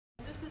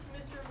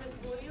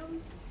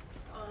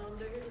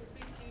They're here to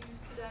speak to you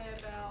today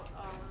about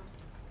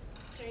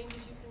changes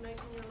you can make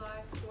in your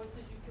life,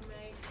 choices you can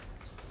make.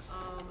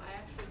 I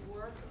actually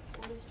work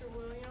for Mr.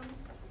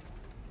 Williams.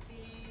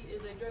 He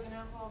is a drug and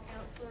alcohol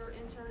counselor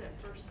intern at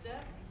First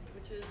Step,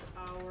 which is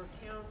our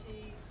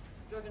county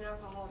drug and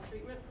alcohol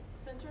treatment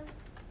center.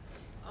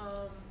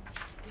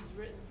 He's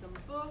written some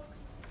books.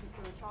 He's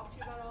going to talk to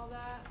you about all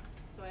that.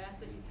 So I ask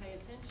that you pay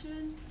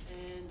attention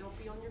and don't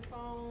be on your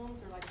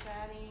phones or like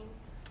chatting.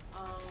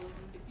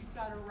 If you've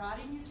got a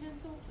writing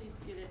utensil, please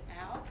get it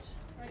out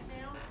right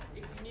now.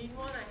 If you need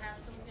one, I have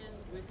some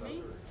pens with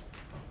me.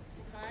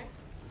 Okay?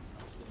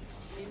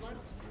 Need one?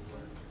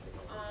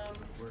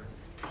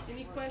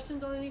 Any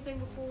questions on anything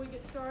before we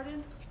get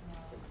started?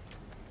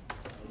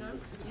 No?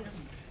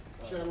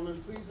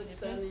 Gentlemen, please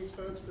extend these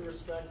folks the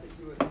respect that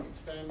you would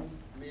extend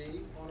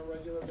me on a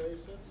regular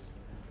basis,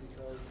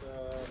 because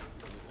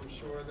I'm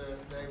sure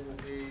that they will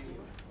be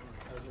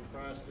as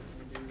impressed if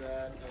you do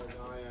that as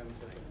I am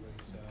typically.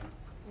 So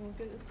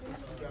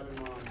just keep that in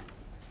mind.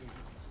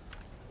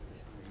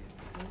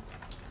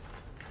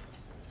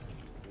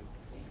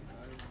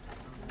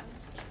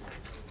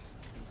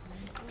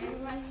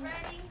 Everybody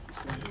ready?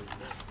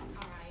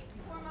 All right.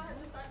 Before my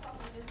husband starts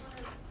talking, I just want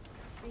to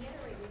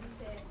reiterate what he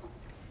said.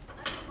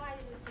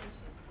 Undivided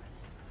attention.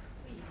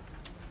 Please.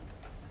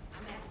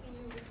 I'm asking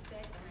you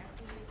respect. I'm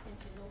asking you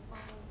attention. No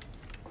phones,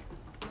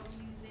 no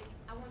music.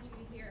 I want you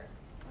to hear,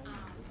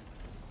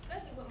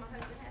 especially what my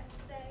husband has to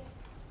say.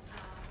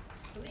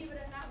 Believe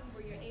it or not, we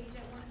were your age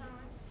at one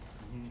time.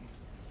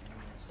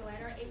 So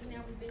at our age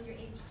now, we've been your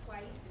age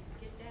twice.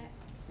 Get that?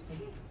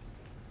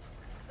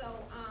 So,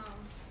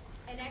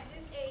 and at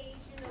this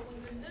age, you know, when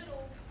you're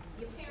little,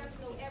 your parents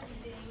know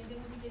everything, and then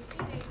when you get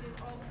teenagers,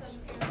 all of a sudden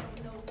parents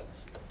don't know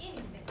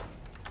anything.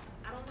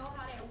 I don't know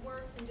how that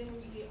works, and then when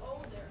you get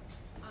older,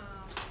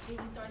 then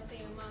you start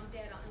saying, Mom,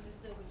 Dad, I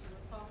understood what you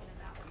were talking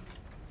about.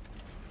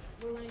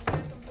 We're going to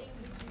share some things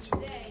with you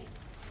today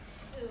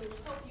to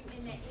help you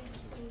in that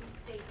in-between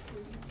state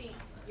where you think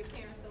your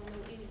parents don't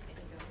know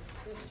anything.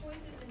 There's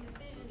choices and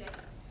decisions that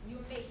you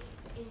make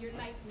in your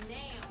life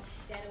now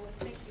that will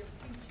affect your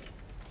future.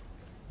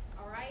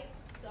 All right?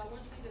 So I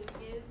want you to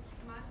give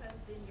my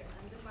husband your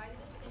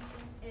undivided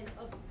attention and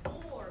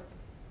absorb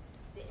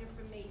the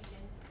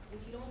information,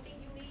 which you don't think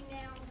you need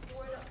now,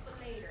 store it up for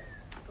later.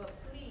 But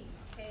please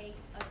pay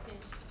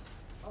attention.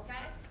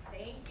 Okay?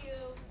 Thank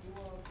you.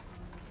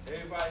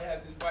 Everybody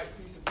have this white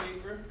piece of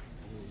paper?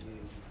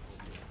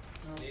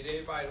 Need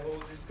everybody to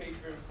hold this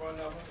paper in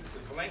front of them. It's a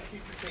blank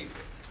piece of paper.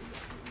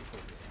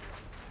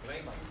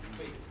 Blank piece of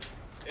paper.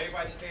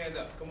 Everybody stand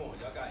up. Come on,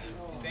 y'all got it.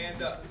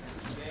 Stand up.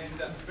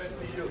 Stand up.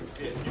 Especially you.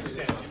 Yeah, you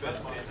stand up. You better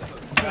stand up.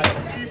 Got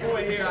some people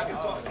in here I can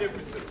talk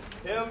different to.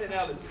 Him and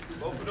Ellen.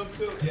 Both of them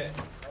too? Yeah.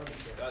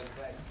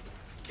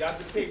 Got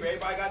the paper.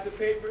 Everybody got the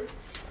paper?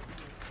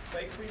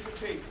 Blank piece of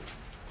paper.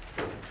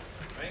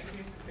 Blank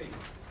piece of paper.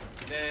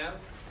 Now,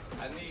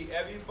 I need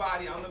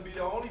everybody, I'm going to be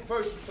the only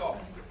person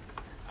talking.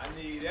 I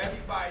need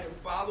everybody to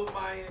follow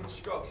my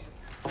instructions.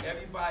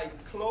 Everybody,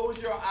 close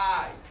your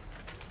eyes.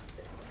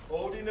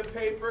 Holding the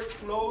paper,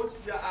 close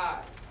your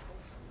eyes.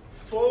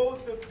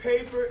 Fold the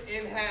paper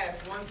in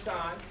half one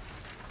time.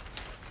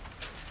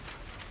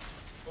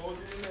 Fold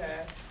it in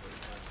half.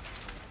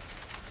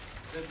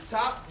 The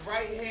top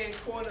right-hand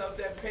corner of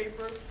that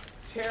paper,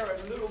 tear a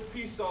little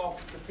piece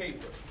off the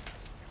paper.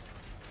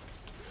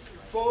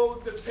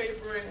 Fold the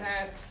paper in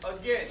half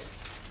again.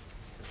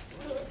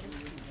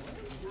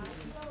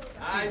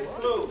 Eyes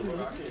closed.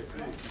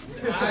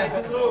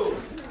 Eyes closed.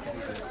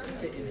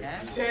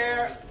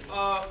 Tear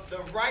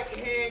the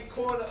right-hand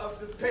corner of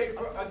the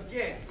paper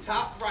again.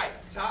 Top right.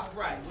 Top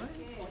right.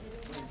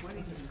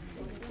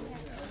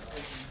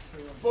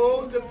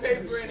 Fold the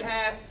paper in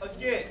half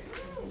again.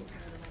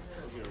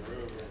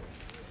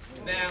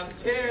 Now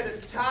tear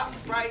the top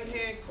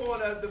right-hand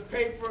corner of the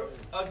paper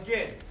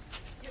again.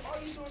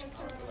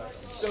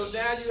 So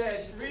now you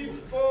had 3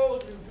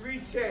 folds and 3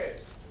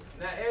 tears.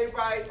 Now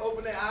everybody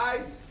open their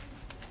eyes.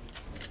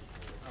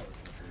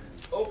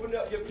 Open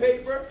up your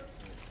paper.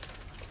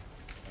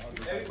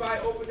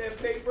 Everybody open their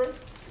paper.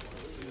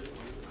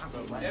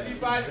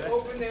 Everybody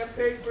open their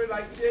paper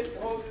like this.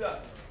 Hold it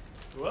up.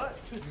 What?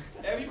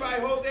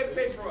 Everybody hold their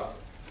paper up.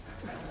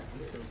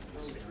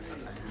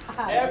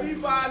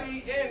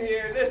 Everybody in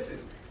here, listen.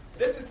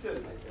 Listen to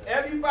me.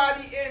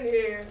 Everybody in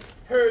here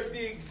heard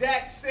the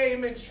exact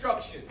same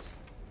instructions.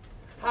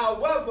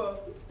 However,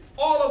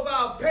 all of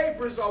our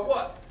papers are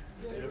what?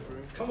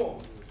 Different. Come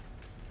on.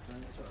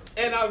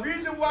 And the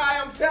reason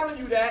why I'm telling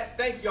you that,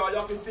 thank y'all,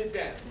 y'all can sit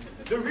down.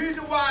 The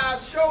reason why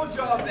I've showed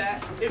y'all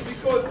that is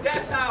because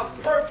that's how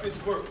purpose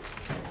works.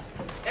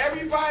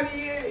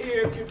 Everybody in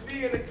here can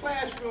be in a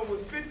classroom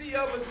with 50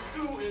 other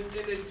students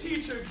and the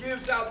teacher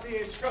gives out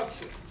the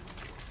instructions.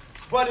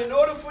 But in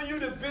order for you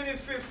to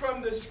benefit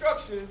from the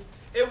instructions,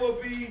 it will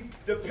be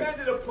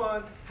dependent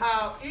upon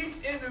how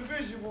each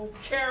individual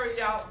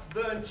carry out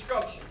the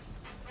instructions.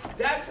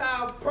 That's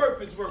how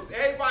purpose works.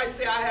 Everybody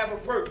say, I have a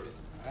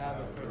purpose. I have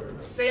a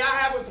purpose. Say, I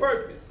have a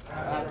purpose. I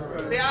have a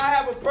purpose. Say, I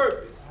have a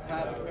purpose. I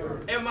have a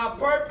purpose. And my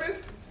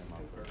purpose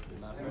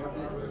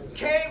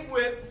came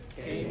with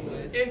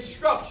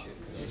instructions.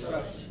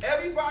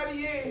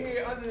 Everybody in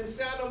here under the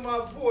sound of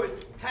my voice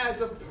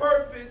has a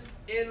purpose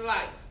in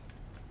life.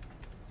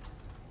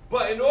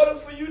 But in order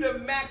for you to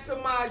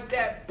maximize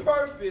that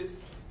purpose,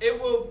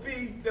 it will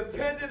be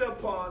dependent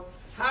upon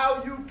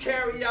how you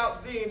carry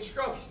out the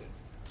instructions.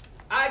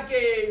 I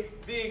gave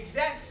the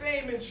exact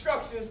same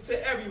instructions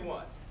to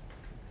everyone.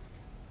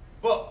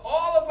 But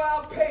all of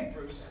our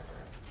papers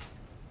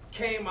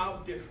came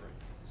out different.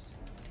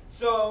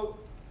 So,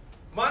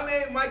 my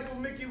name is Michael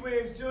Mickey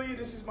Williams Jr.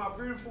 This is my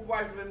beautiful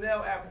wife,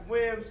 Lernell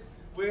Williams.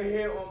 We're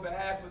here on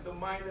behalf of the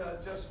Minor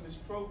Adjustments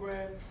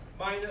Program.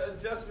 Minor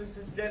Adjustments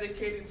is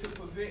dedicated to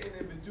preventing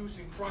and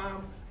reducing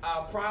crime.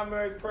 Our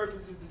primary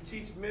purpose is to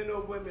teach men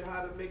or women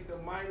how to make the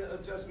minor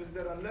adjustments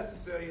that are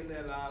necessary in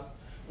their lives,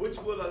 which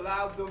will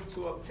allow them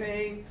to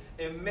obtain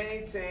and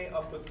maintain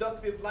a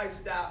productive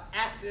lifestyle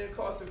after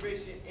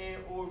incarceration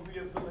and or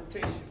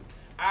rehabilitation.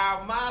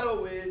 Our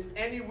motto is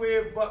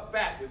anywhere but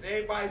backwards.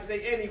 Everybody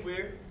say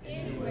anywhere.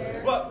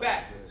 Anywhere. But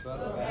backwards.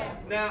 But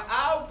backwards. Now,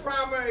 our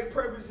primary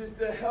purpose is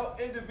to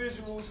help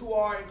individuals who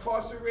are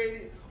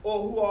incarcerated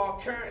or who are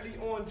currently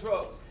on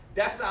drugs.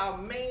 That's our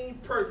main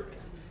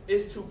purpose,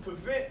 is to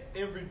prevent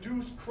and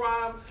reduce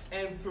crime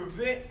and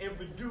prevent and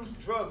reduce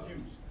drug use.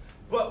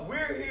 But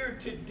we're here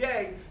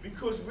today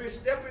because we're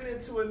stepping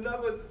into a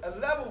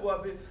level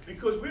of it,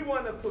 because we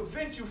want to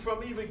prevent you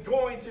from even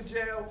going to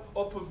jail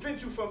or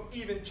prevent you from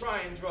even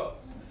trying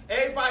drugs.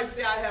 Everybody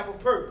say, I have a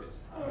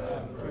purpose. I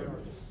have a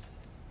purpose.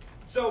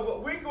 So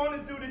what we're going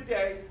to do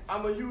today,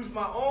 I'm going to use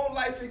my own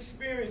life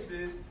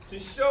experiences to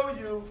show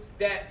you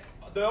that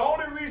the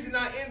only reason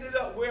I ended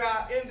up where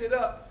I ended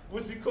up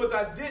was because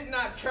I did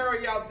not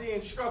carry out the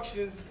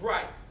instructions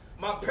right.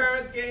 My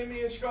parents gave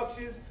me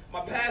instructions.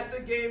 My pastor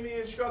gave me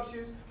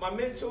instructions. My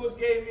mentors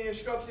gave me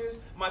instructions.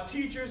 My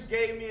teachers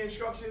gave me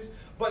instructions.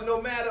 But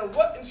no matter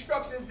what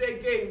instructions they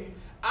gave me,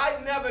 I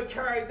never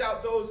carried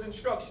out those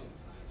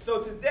instructions.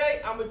 So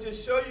today, I'm going to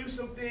just show you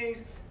some things,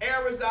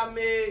 errors I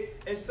made,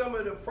 and some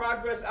of the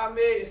progress I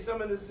made, and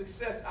some of the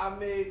success I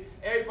made.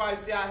 Everybody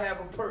say, I have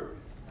a purpose.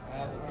 I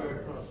have a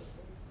purpose.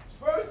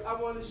 First, I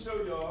want to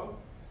show y'all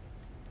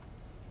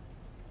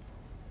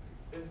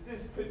is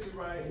this picture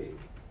right here.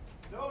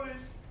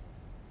 Notice,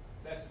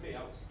 that's me.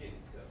 I was skinny.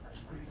 So.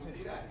 You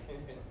see that?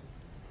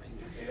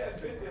 You see that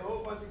picture? A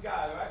whole bunch of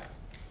guys, right?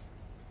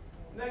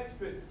 Next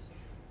picture.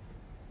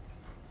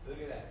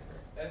 Look at that.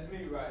 That's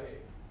me right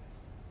here.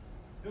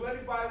 Do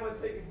anybody want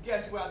to take a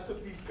guess where I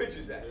took these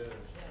pictures at? Yeah.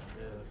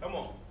 Come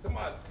on.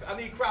 Somebody. I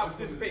need crowd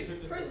participation.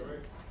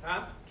 Prison.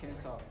 Huh?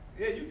 Can't talk.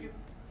 Yeah, you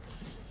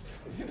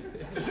can.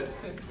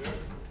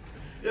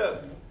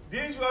 Yeah.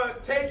 These were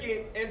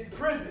taken in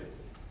prison.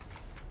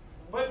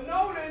 But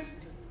notice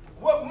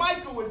what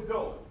Michael was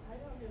doing. I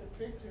don't get a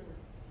picture.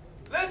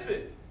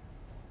 Listen.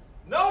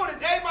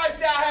 Notice, everybody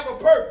say I have a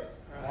purpose.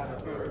 I have a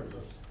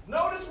purpose.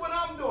 Notice what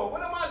I'm doing.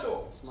 What am I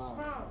doing?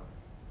 Smile.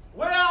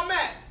 Where I'm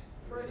at.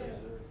 Prison.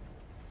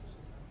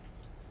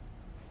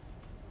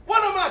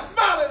 What am I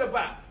smiling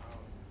about?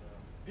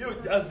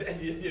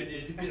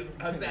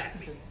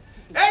 Exactly.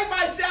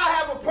 Everybody say I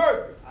have a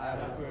purpose. I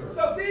have a purpose.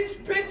 So these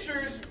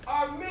pictures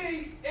are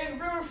me in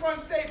Riverfront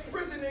State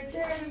Prison in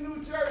Camden,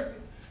 New Jersey,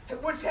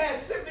 which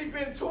has simply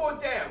been torn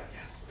down.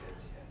 Yes.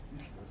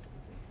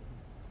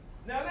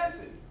 Now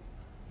listen,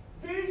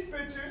 these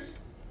pictures,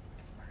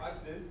 watch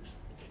this.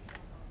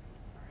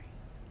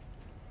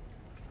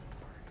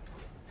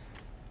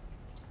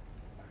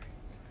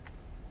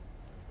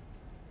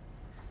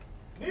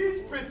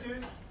 These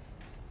pictures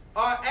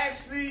are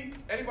actually,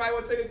 anybody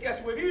want to take a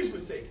guess where these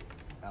was taken?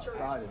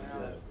 Outside of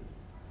jail.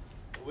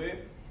 Where?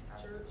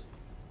 Church.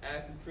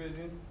 After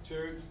prison,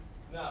 church.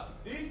 Now,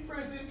 these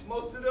prisons,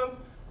 most of them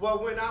were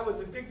when I was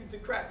addicted to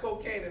crack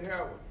cocaine and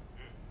heroin.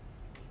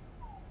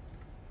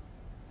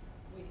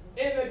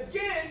 And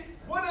again,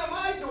 what am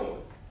I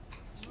doing?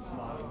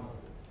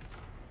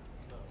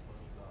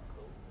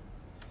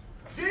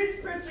 These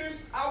pictures,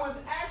 I was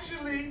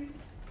actually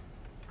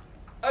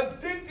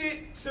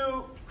addicted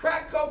to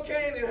crack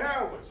cocaine and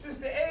heroin. Since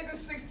the age of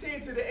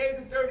 16 to the age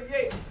of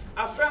 38,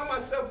 I found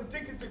myself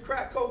addicted to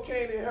crack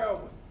cocaine and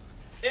heroin.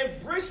 In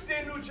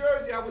Bridgeton, New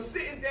Jersey, I was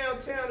sitting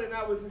downtown and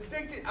I was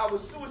addicted. I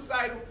was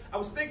suicidal. I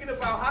was thinking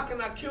about how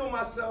can I kill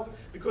myself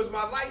because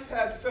my life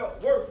had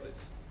felt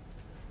worthless.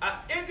 I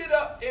ended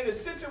up in a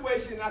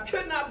situation I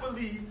could not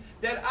believe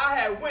that I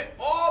had went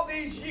all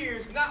these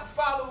years not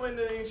following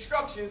the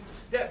instructions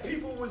that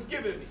people was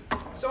giving me.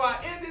 So I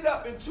ended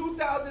up in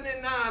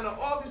 2009, or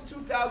August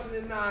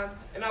 2009,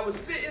 and I was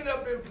sitting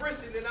up in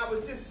Bristol, and I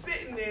was just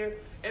sitting there,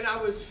 and I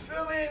was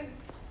feeling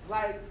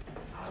like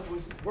I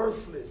was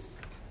worthless.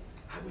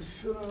 I was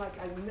feeling like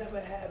I never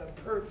had a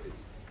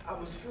purpose. I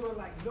was feeling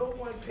like no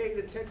one paid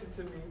attention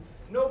to me.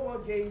 No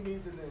one gave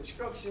me the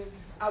instructions.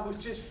 I was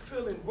just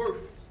feeling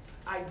worthless.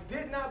 I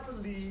did not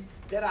believe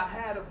that I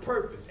had a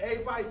purpose.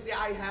 Everybody say,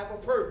 I have a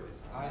purpose.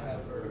 I have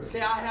a purpose.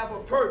 Say, I have a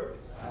purpose.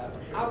 I have a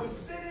purpose. I was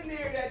sitting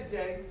there that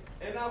day,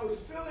 and I was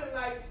feeling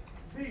like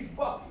these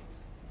buckets.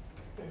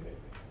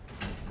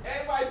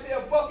 Everybody say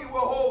a bucket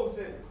with holes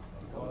in it.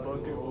 A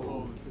bucket with holes.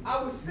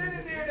 I was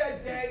sitting there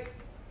that day,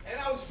 and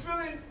I was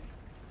feeling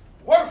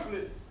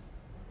worthless.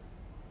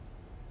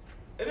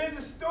 And there's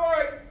a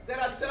story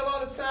that I tell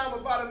all the time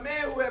about a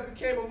man who had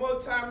became a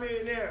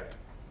multimillionaire.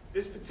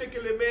 This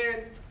particular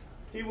man,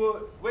 he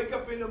would wake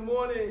up in the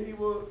morning and he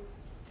would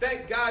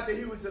thank God that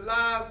he was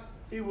alive.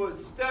 He would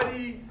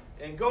study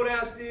and go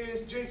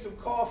downstairs, drink some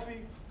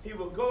coffee. He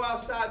would go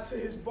outside to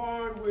his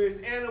barn where his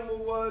animal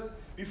was.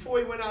 Before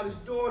he went out his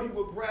door, he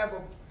would grab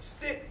a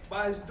stick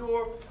by his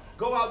door,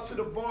 go out to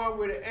the barn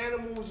where the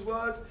animals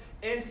was.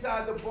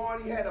 Inside the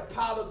barn, he had a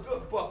pile of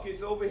good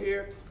buckets over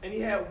here, and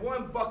he had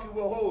one bucket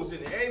with holes in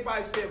it.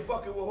 Everybody said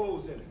bucket with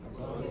holes in it.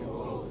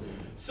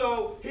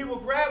 So he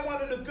would grab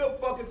one of the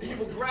good buckets, and he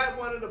would grab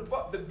one of the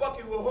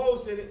bucket with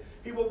holes in it.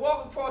 He would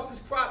walk across his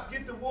crop,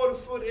 get the water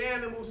for the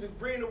animals, and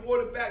bring the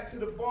water back to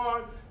the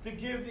barn to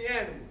give the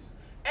animals.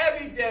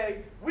 Every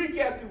day, week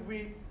after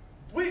week,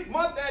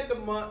 month after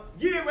month,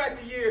 year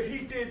after year, he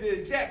did the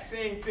exact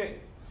same thing.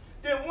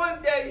 Then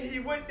one day, he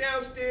went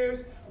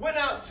downstairs, went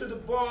out to the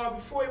barn.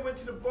 Before he went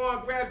to the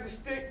barn, grabbed the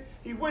stick.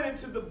 He went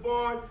into the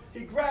barn.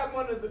 He grabbed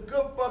one of the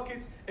good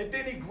buckets, and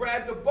then he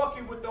grabbed the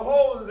bucket with the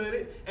holes in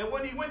it. And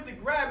when he went to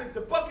grab it, the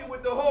bucket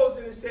with the holes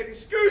in it said,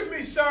 "Excuse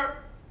me, sir,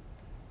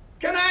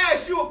 can I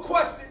ask you a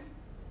question?"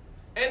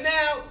 And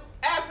now,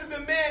 after the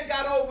man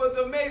got over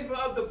the amazement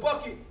of the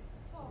bucket,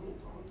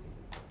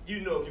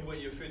 you know if you went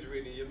in your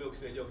refrigerator and your milk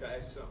said, "Yo, can I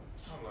ask you something?"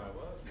 I'm like,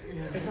 what?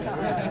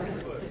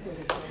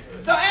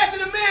 So after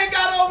the man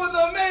got over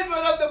the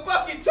amazement of the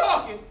bucket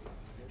talking,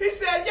 he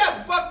said,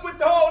 "Yes, bucket with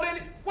the hole in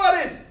it.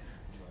 What is it?"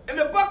 And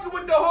the bucket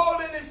with the hole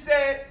in it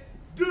said,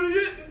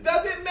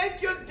 "Does it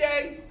make your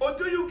day, or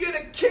do you get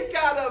a kick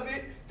out of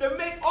it to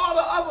make all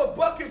the other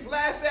buckets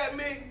laugh at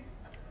me?"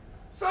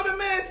 So the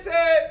man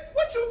said,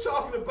 "What you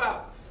talking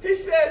about?" He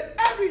says,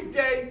 "Every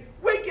day,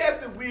 week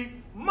after week,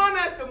 month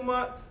after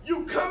month,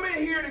 you come in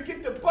here to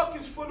get the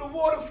buckets for the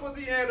water for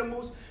the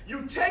animals.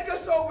 You take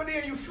us over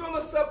there, you fill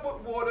us up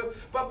with water.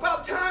 But by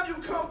the time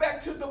you come back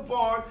to the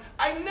barn,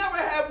 I never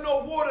have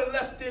no water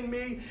left in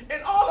me,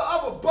 and all the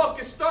other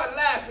buckets start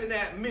laughing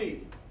at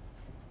me."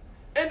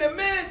 And the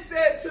man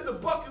said to the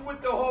bucket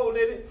with the hole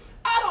in it,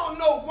 "I don't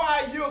know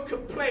why you're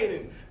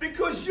complaining,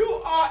 because you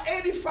are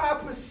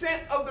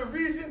 85% of the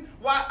reason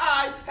why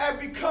I have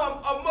become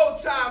a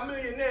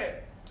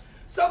multi-millionaire."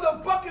 So the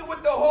bucket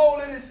with the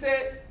hole in it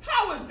said,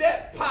 "How is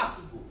that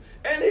possible?"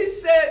 And he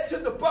said to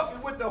the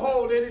bucket with the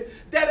hole in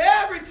it, "That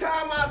every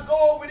time I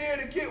go over there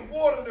to get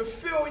water to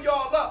fill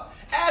y'all up,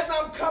 as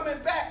I'm coming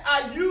back,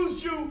 I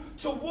use you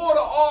to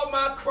water all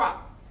my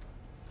crop."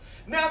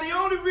 Now, the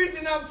only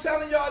reason I'm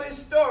telling y'all this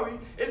story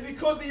is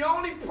because the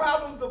only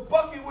problem the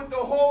bucket with the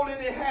hole in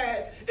it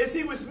had is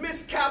he was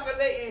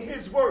miscalculating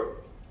his worth.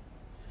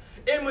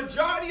 A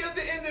majority of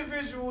the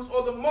individuals,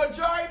 or the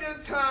majority of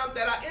the time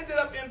that I ended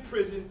up in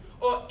prison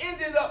or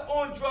ended up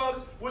on drugs,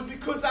 was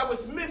because I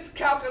was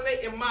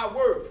miscalculating my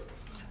worth.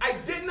 I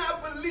did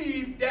not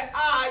believe that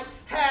I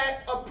had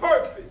a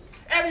purpose.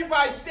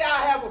 Everybody say,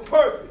 "I have a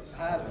purpose."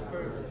 I have a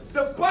purpose.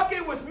 The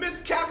bucket was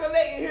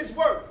miscalculating his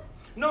worth.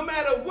 No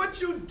matter what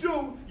you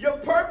do, your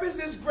purpose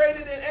is greater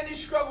than any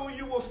struggle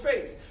you will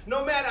face.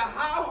 No matter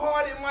how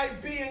hard it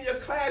might be in your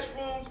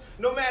classrooms,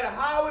 no matter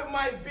how it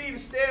might be to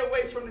stay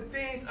away from the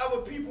things other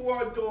people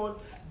are doing,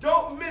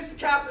 don't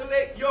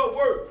miscalculate your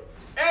worth.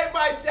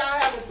 Everybody say, "I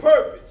have a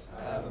purpose."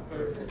 I have a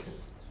purpose.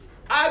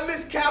 I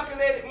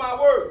miscalculated my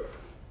worth.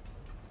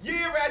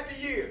 Year after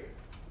year.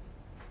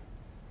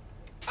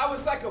 I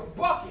was like a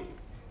bucket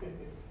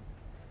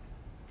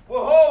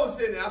with holes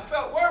in it. I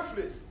felt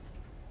worthless.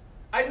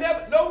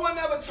 No one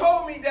ever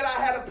told me that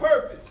I had a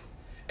purpose.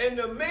 And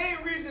the main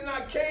reason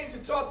I came to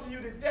talk to you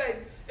today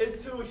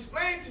is to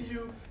explain to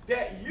you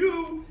that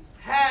you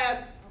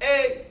have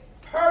a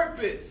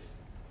purpose.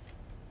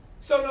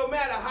 So no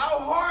matter how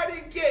hard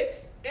it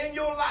gets in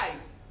your life,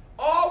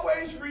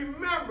 always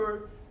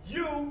remember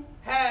you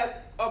have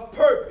a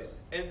purpose.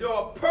 And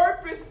your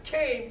purpose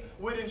came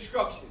with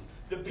instructions.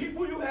 The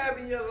people you have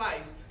in your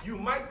life, you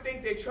might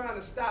think they're trying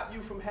to stop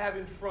you from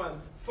having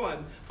fun,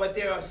 but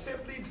they are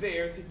simply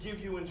there to give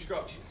you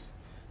instructions.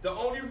 The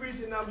only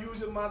reason I'm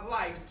using my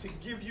life to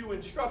give you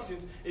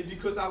instructions is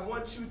because I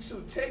want you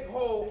to take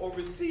hold or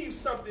receive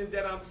something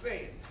that I'm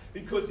saying.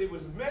 Because it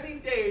was many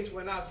days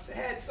when I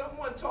had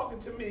someone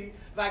talking to me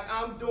like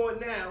I'm doing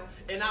now,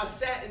 and I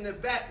sat in the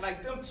back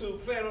like them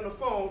two playing on the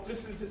phone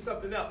listening to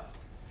something else.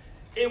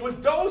 It was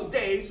those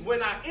days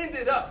when I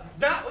ended up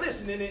not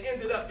listening and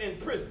ended up in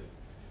prison.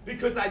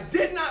 Because I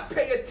did not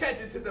pay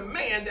attention to the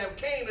man that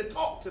came to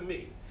talk to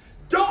me.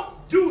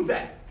 Don't do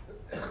that.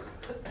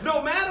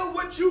 No matter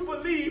what you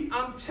believe,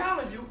 I'm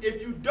telling you,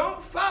 if you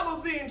don't follow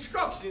the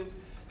instructions,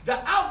 the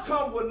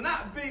outcome will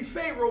not be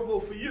favorable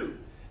for you.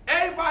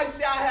 Everybody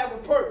say, "I have a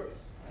purpose."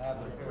 I have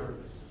a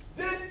purpose.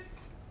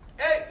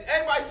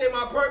 Everybody say,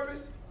 "My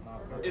purpose, My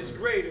purpose is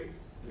greater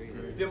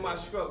than my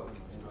struggle."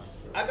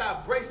 I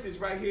got bracelets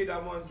right here that I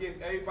want to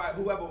give everybody,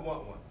 whoever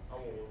want one.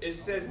 It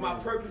says, "My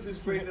purpose is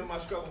greater than my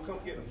struggle." Come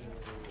get them.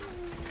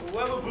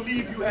 Whoever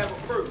believes you have a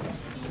purpose.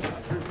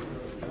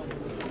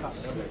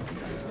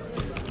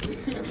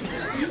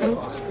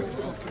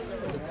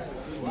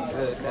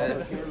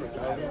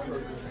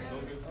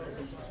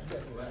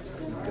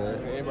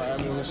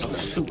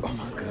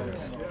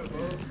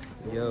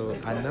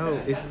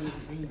 It's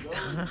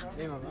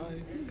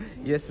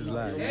yes, it's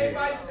live.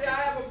 Everybody say I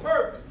have a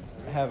purpose.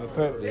 I have a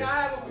purpose. Say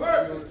I have a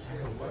purpose.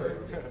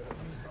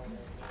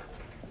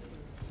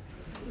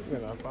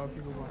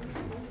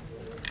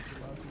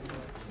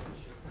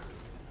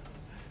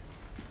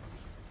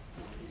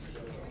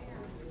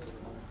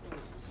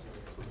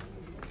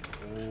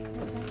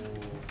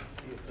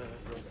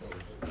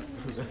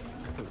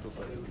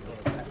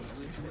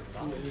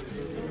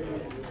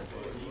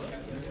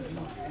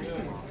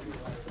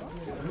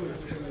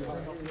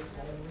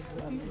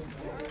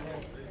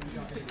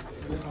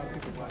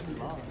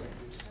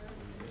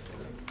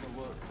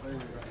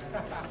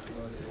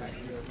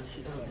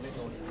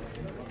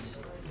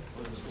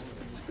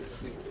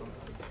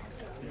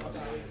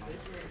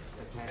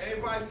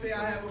 Everybody say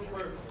I have a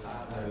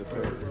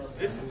purpose.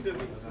 Listen to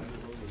me.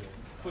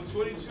 For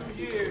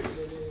 22 years,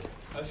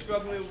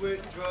 struggling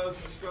with drugs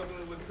and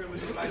struggling with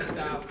criminal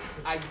lifestyle,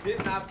 I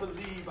did not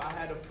believe I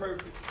had a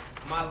purpose.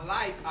 My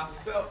life, I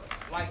felt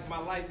like my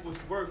life was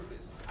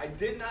worthless. I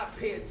did not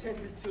pay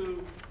attention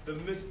to the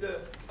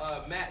Mr.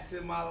 Matts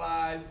in my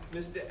lives,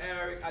 Mr.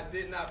 Eric. I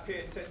did not pay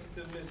attention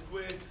to Miss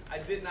Gwen. I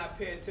did not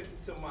pay attention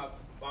to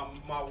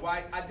my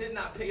wife. I did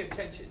not pay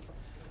attention.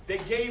 They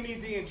gave me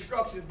the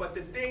instructions, but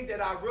the thing that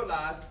I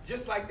realized,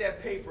 just like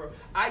that paper,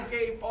 I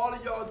gave all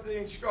of y'all the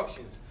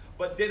instructions,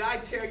 but did I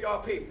tear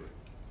y'all paper?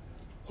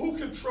 Who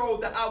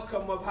controlled the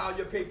outcome of how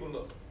your paper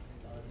looked?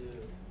 I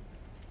did.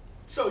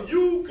 So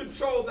you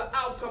control the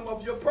outcome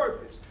of your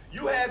purpose.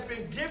 You have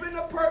been given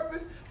a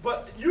purpose,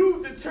 but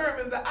you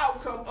determine the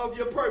outcome of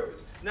your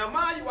purpose. Now,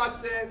 mind you, I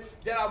said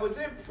that I was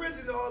in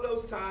prison all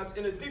those times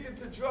and addicted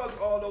to drugs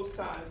all those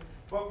times.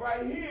 But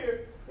right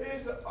here,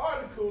 here's an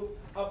article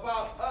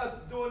about us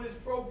doing this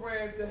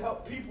program to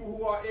help people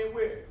who are in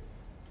where?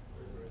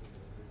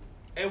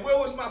 And where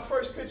was my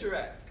first picture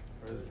at?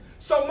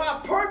 So my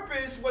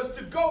purpose was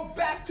to go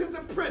back to the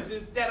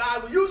prisons that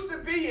I used to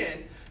be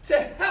in to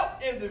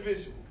help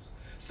individuals.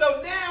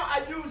 So now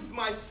I used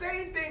my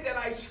same thing that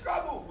I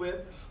struggled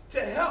with to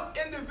help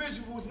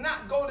individuals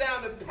not go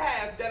down the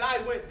path that I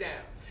went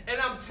down. And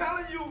I'm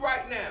telling you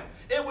right now,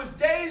 it was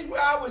days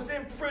where I was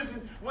in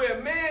prison where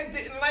a man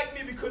didn't like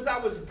me because I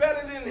was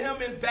better than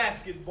him in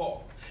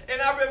basketball. And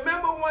I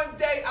remember one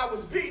day I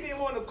was beating him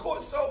on the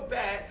court so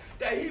bad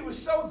that he was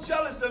so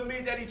jealous of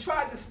me that he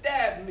tried to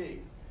stab me.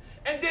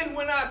 And then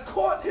when I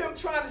caught him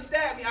trying to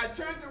stab me, I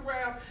turned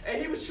around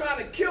and he was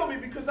trying to kill me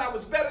because I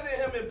was better than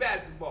him in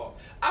basketball.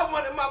 I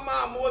wanted my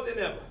mom more than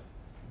ever.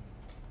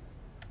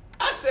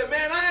 I said,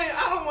 man,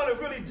 I don't want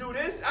to really do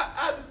this.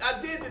 I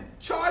did the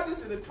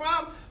charges and the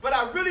crime, but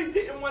I really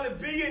didn't want to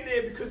be in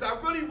there because I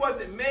really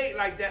wasn't made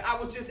like that.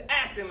 I was just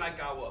acting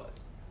like I was.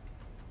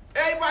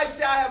 Everybody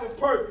say I have a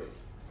purpose.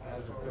 I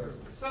have a purpose.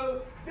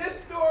 So this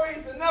story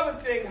is another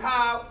thing,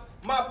 how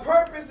my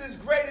purpose is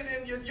greater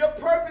than your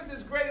purpose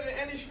is greater than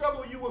any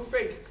struggle you will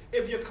face.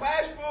 If your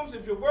classrooms,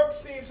 if your work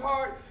seems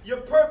hard,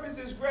 your purpose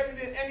is greater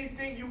than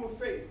anything you will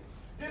face.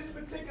 This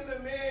particular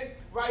man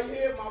right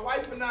here, my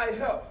wife and I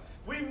helped.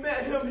 We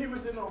met him, he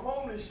was in a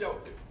homeless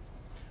shelter.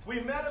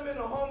 We met him in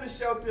a homeless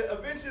shelter.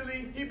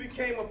 Eventually, he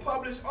became a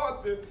published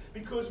author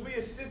because we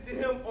assisted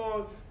him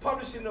on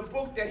publishing a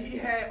book that he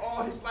had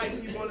all his life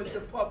he wanted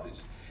to publish.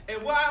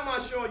 And why am I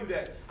showing you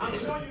that? I'm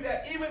showing you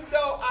that even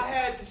though I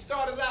had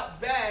started out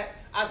bad,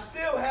 I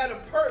still had a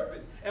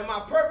purpose. And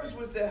my purpose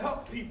was to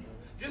help people.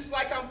 Just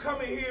like I'm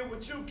coming here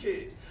with you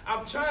kids.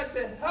 I'm trying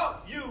to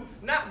help you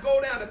not go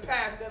down the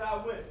path that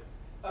I went.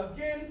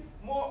 Again,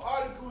 more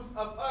articles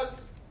of us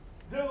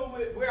dealing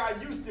with where I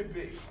used to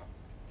be.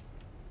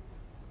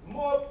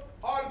 More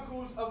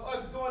articles of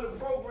us doing the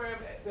program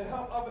to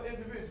help other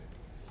individuals.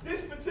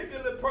 This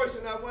particular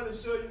person I want to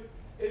show you,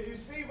 if you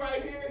see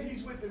right here,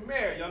 he's with the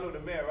mayor. Y'all know the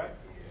mayor, right?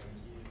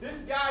 This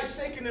guy is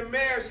shaking the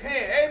mayor's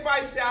hand.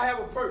 Everybody say, I have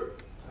a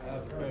purpose. I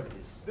have a purpose.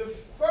 The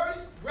first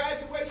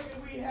graduation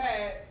we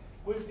had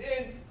was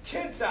in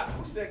Kentuck.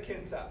 Who said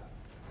Kentuck?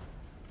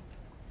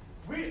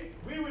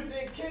 We was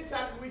in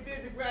Kentuck and we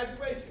did the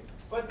graduation.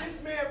 But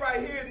this man right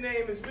here, his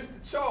name is Mr.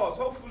 Charles.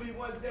 Hopefully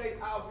one day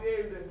I'll be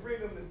able to bring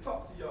him and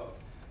talk to y'all.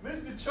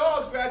 Mr.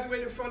 Charles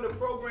graduated from the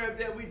program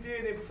that we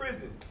did in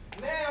prison.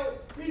 Now,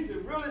 he's a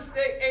real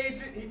estate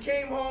agent. He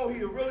came home,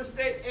 he's a real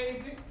estate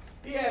agent.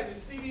 He has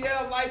his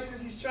CDL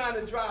license. He's trying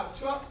to drive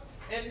trucks.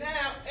 And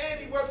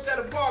he works at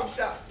a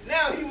barbershop.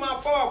 Now he my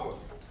barber.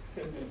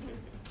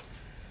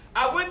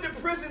 I went to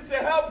prison to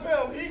help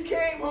him. He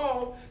came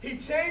home, he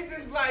changed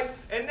his life,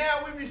 and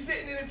now we be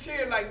sitting in a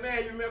chair like,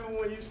 man, you remember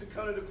when you used to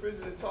come to the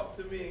prison and talk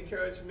to me,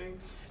 encourage me?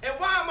 And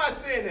why am I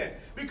saying that?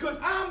 Because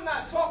I'm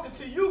not talking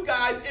to you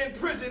guys in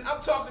prison,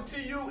 I'm talking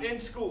to you in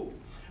school.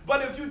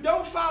 But if you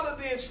don't follow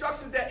the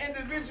instructions that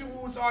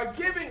individuals are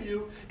giving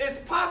you, it's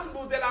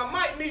possible that I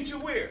might meet you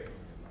where?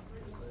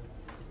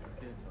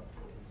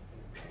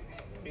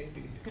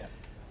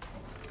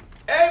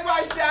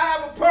 Everybody say, I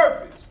have a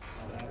purpose.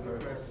 I have a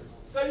purpose.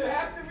 So you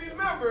have to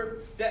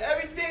remember that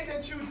everything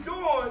that you're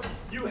doing,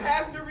 you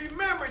have to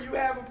remember you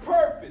have a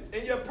purpose.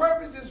 And your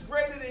purpose is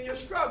greater than your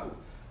struggle.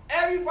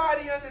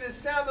 Everybody under the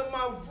sound of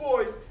my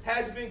voice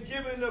has been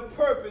given a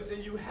purpose,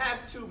 and you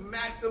have to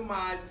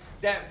maximize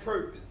that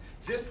purpose.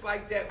 Just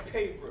like that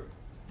paper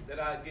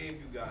that I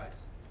gave you guys.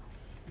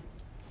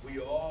 We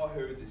all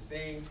heard the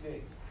same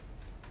thing,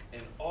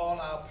 and all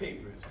our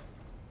papers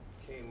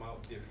came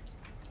out different.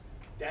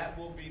 That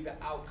will be the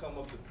outcome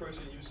of the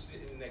person you're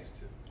sitting next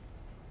to.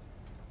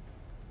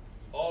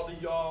 All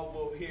of y'all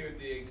will hear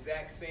the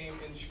exact same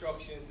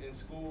instructions in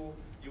school.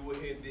 You will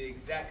hear the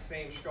exact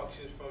same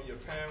instructions from your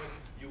parents.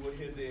 You will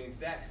hear the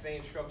exact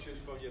same instructions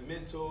from your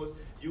mentors.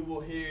 You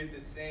will hear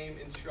the same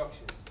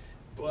instructions.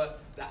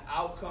 But the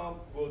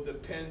outcome will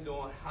depend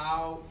on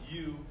how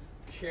you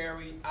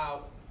carry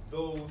out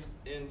those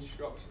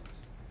instructions.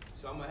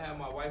 So I'm going to have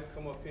my wife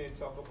come up here and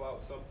talk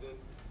about something,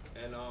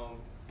 and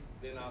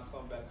then I'll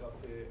come back up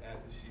here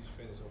after she's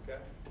finished,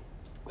 okay?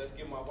 Let's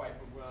give my wife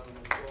a round of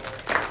applause.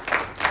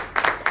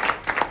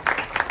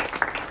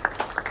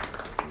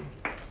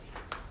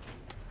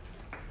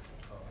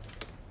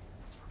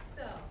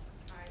 So,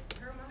 all right,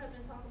 heard my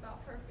husband talk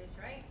about purpose,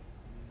 right?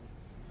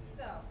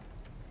 So,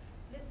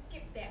 let's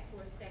skip that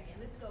for a second.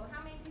 Let's go.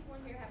 How many people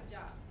in here have a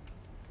job?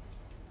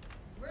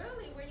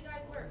 Really? Where do you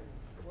guys work?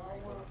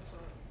 Wawa?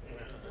 Son?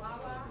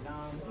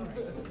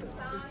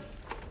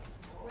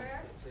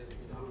 Where?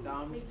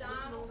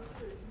 McDonald's.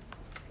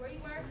 Where you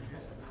work?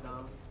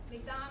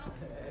 McDonald's.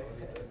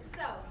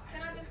 So,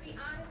 can I just be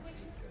honest with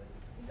you?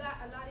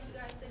 A lot of you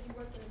guys said you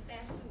work in the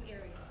fast food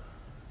area.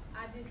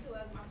 I did too.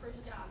 It was my first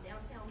job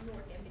downtown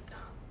Newark at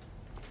McDonald's.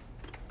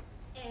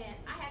 And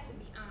I have to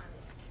be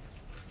honest.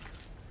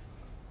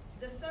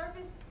 The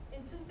service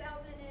in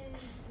 2019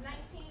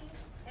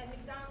 at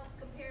McDonald's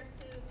compared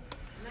to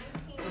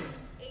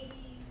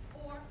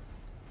 1984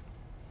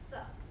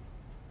 sucks.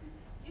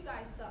 You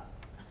guys suck.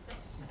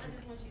 I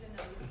just want you to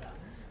know you suck.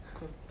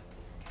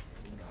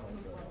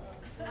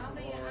 I'm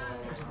being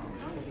honest.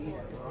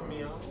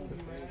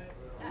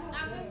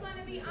 I'm just going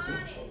to be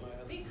honest,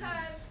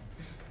 because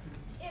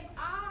if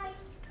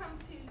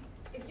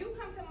you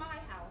come to my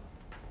house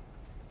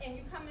and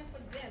you come in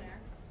for dinner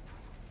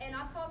and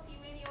I talk to you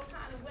any old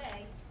kind of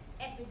way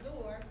at the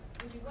door,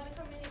 would you want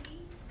to come in and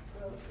eat?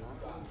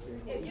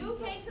 If you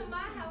came to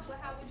my house, well,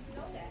 how would you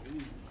know that?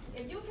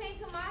 If you came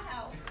to my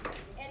house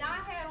and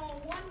I had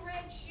on one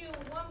red shoe,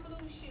 one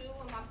blue shoe,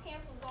 and my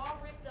pants was all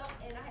ripped up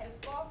and I had a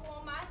scarf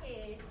on my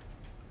head,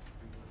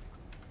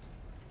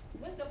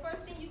 what's the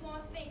first thing you're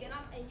going to think?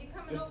 And you're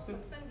coming over for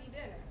Sunday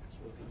dinner.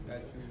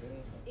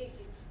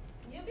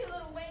 You'll be a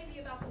little wavy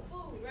about the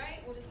food,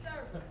 right? Or the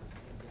service.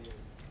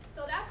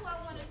 So that's why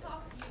I want to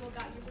talk to you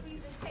about your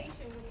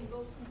presentation when you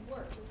go to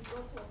work, when you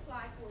go to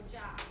apply for a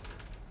job.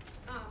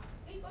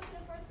 Can you go to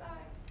the first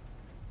side?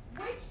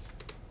 Which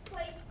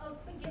plate of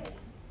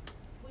spaghetti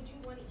would you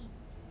want to eat?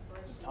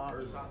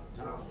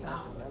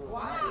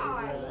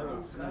 Why?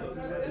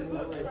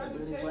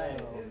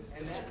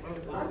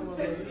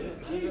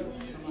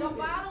 The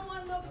bottom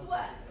one looks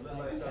what? It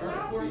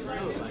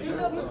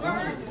looks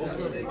burnt.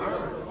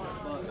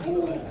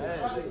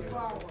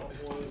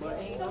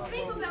 So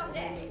think about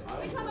that.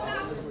 We're talking about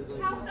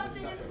how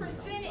something is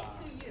presented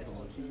to you.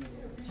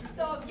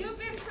 So if you've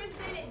been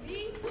presented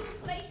these two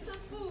plates of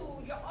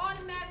food, you're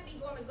automatically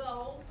going to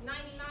go,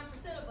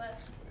 99% of us,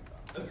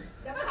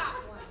 the top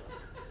one.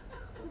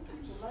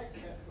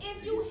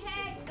 If you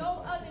had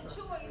no other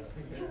choice,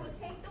 you would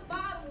take the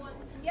bottom one,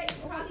 yet you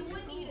probably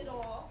wouldn't eat it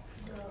all.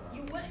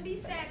 You wouldn't be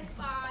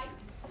satisfied.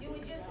 You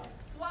would just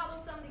swallow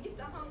some to get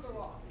the hunger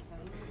off.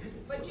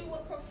 But you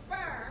would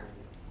prefer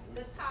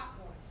the top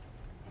one,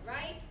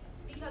 right?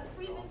 Because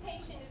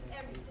presentation is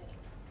everything.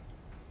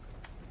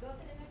 Go to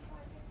the next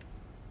slide here.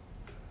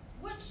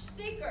 Which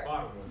sticker?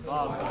 Bottom one. The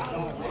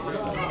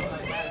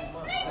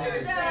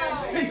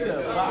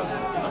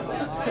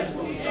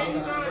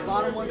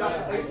bottom one got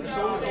the icy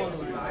soles on them.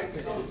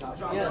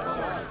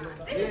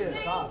 They're the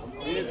same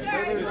sneakers.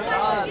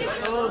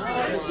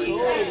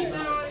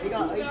 They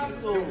got icy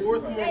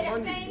soles. They're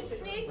the same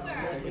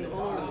sneakers.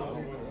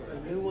 The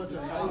new ones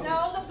are tight. No,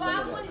 the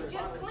bottom one is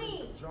just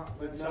clean.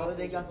 No,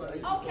 they got the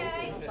icy soles.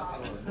 Okay.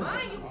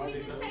 Mind your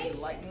presentation. The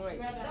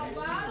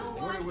bottom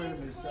one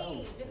is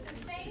clean. It's the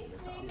same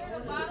sneaker.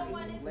 The bottom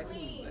one is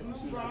clean.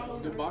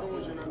 The bottom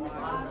ones you're not The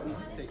bottom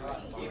one is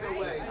clean. Either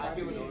way, I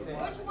get what you're saying.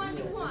 Which one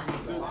you want?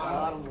 The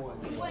bottom one.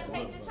 You want to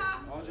take the top?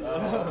 So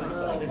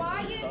why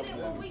is it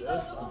when we go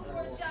looking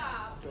for a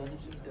job,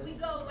 we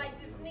go like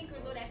the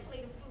sneakers or that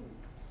plate of food?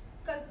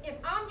 Because if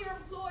I'm your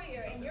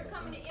employer and you're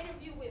coming to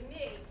interview with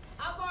me,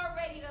 I've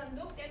already done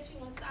looked at you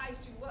and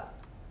sized you up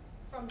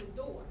from the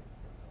door.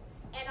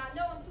 And I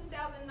know in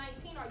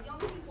 2019 our young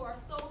people are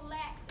so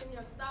lax in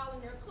their style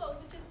and their clothes,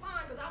 which is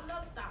fine because I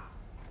love style.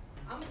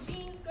 I'm a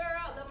jeans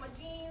girl. I love my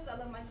jeans. I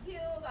love my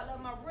heels. I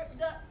love my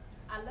ripped up.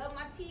 I love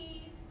my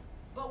tees.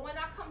 But when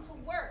I come to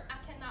work, I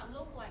cannot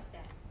look like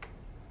that.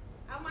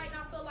 I might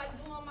not feel like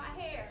doing my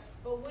hair,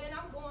 but when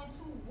I'm going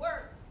to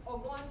work or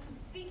going to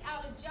seek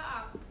out a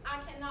job, I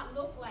cannot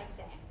look like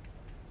that.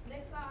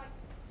 Next slide.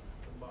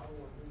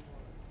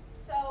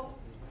 So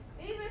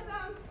these are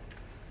some,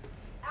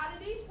 out of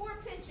these 4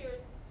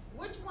 pictures,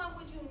 which one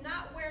would you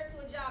not wear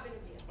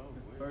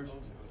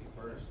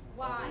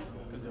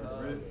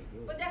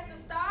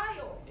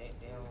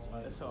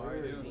That's all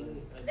right.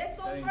 Let's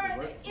go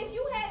further. If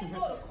you had to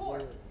go to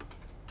court,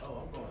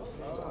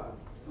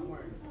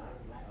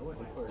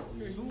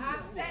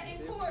 I've sat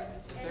in court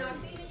and I've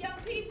seen the young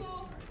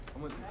people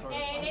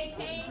and they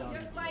came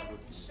just like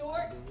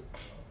shorts,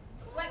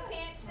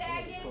 sweatpants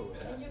sagging,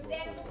 and you're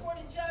standing before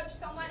the judge,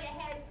 somebody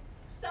that has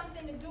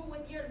something to do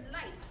with your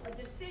life, a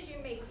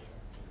decision making.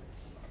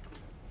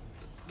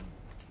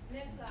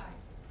 Next slide.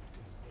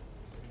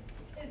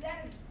 Is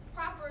that a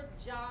proper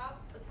job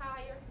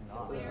attire to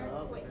wear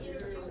to an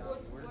interview or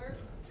to work?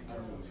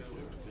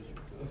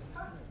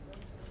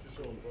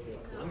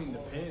 I mean, the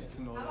pants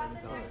and all How that about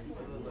is the all next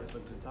one? right,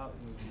 but the top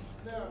was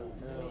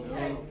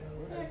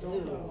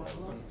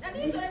Now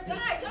these are the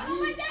guys. Y'all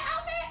don't like that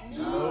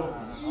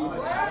outfit?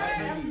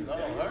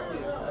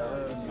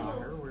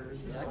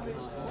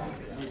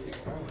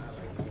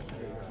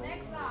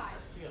 Next slide.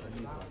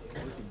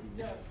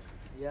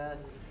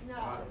 Yes.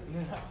 No.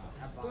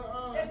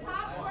 The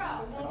top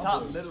row. the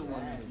top middle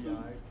one is all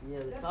right. Yeah,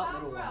 the The top top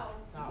middle one.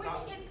 row.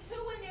 Which is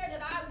two in there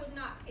that I would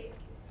not pick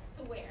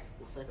to wear.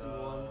 The second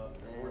one.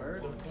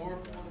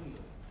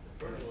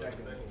 And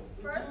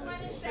First one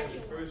and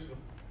second one.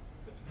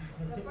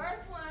 The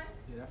first one,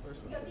 Yeah, that first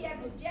one. because he has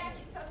his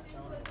jacket tucked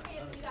into his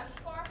pants and he got a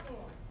scarf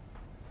on.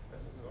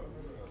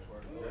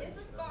 It's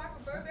a scarf,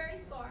 a Burberry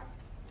scarf.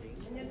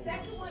 And the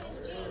second one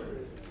is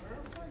jeans.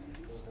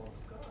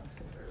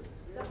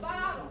 The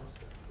bottom,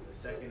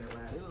 Second and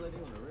last. They look like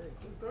they on the red.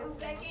 the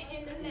second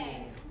and the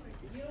last.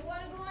 You don't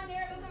want to go in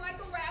there looking like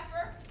a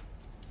rapper.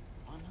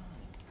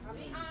 I'll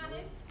be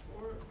honest.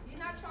 You're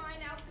not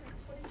trying out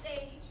for the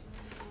stage.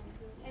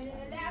 And then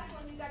the last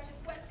one, you got your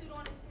sweatsuit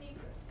on and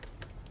sneakers.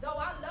 Though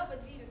I love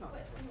Adidas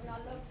sweatsuit and I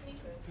love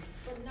sneakers,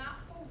 but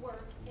not for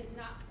work and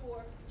not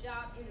for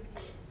job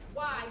interview.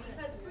 Why?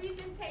 Because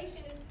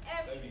presentation is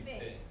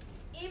everything.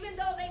 Even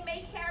though they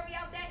may carry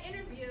out that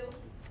interview,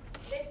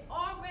 they've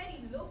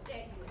already looked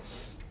at you.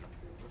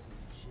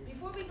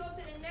 Before we go to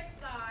the next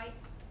slide,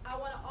 I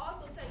want to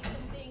also tell you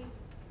some things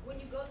when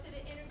you go to the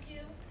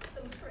interview,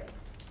 some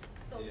tricks,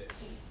 so to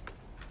speak.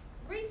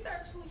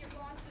 Research who you're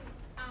going to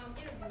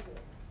interview with.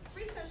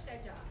 Research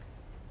that job.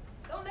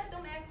 Don't let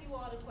them ask you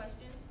all the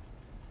questions.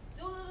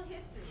 Do a little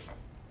history.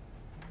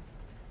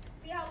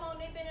 See how long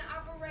they've been in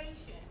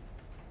operation.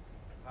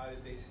 How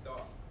did they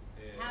start?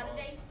 And, How did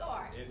they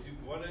start? If you,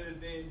 one of the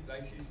things,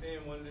 like she's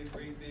saying, one of the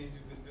great things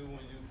you can do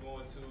when you're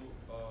going to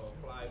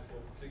apply for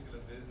a particular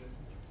business,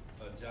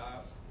 a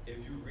job, if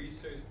you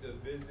research the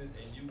business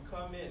and you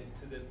come in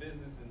to the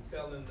business and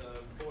telling the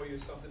employer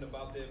something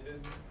about their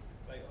business,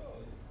 like, oh,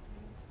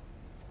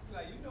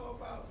 like you know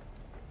about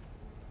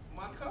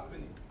my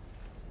company.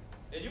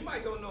 And you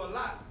might don't know a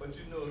lot, but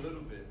you know a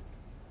little bit.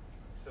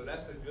 So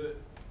that's a good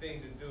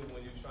thing to do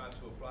when you're trying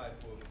to apply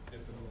for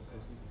different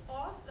positions.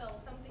 Also,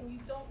 something you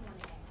don't want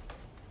to ask.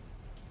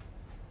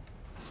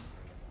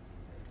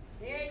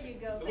 There you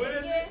go. Say What it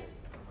is again.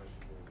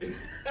 it?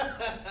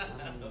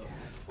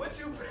 What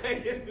you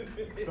paying?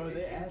 Bro,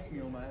 they asked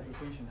me on my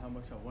application how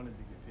much I wanted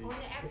to get paid. On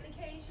the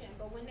application,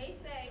 but when they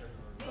say,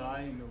 do But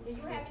I ain't know.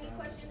 you have any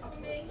questions for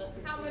me?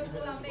 How much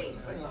will I make?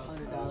 $100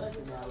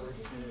 an hour.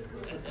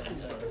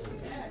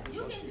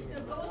 You can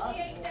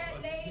negotiate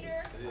that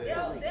later.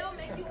 They'll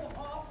make you an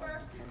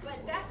offer, but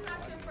that's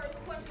not your first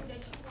question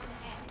that you want to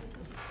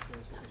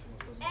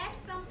ask.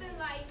 Ask something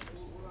like,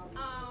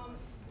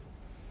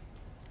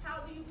 how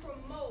do you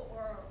promote,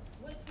 or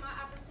what's my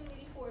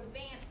opportunity for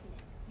advancement?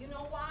 You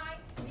know why?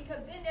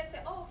 Because then they'll say,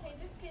 oh, okay,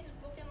 this kid is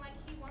looking like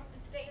he wants to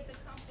stay at the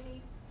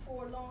company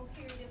for a long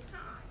period of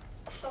time.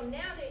 So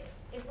now it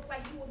looks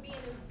like you will be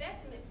an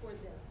investment for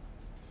them.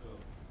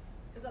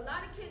 Because a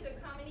lot of kids are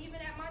coming,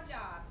 even at my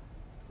job,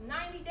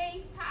 90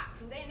 days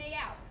tops, and then they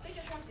out. They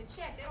just want to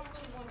check. They don't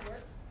really want to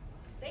work.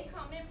 They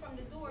come in from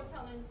the door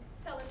telling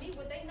me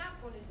what they're not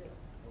going to do,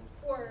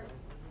 or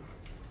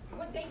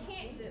what they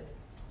can't do.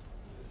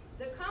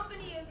 The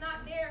company is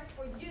not there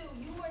for you.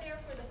 You are there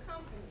for the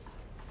company.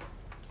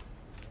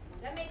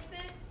 That makes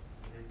sense?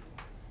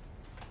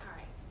 All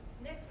right.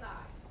 Next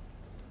slide.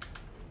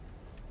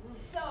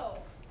 So,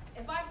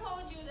 if I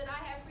told you that I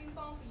have free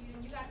phone for you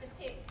and you got to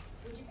pick,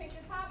 would you pick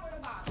the top or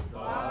the bottom?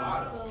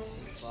 Bottom.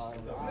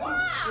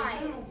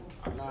 Why?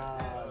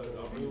 Nah,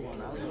 the blue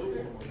one. I like the blue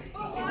one.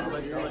 But why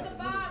would you pick the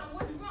bottom?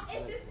 What's wrong?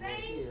 It's the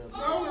same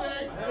phone.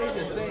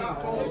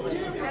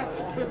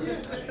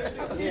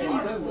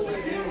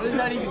 What does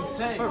that even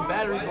say? Her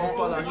battery gonna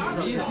fall out.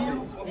 She sees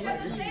you. It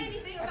doesn't say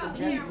anything about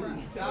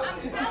cameras.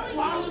 I'm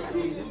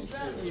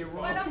telling you.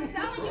 But I'm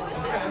telling you, it's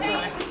the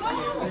same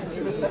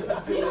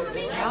phone. You know what I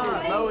mean? It's the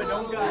Nah, same bro, it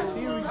don't phone. got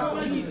Siri.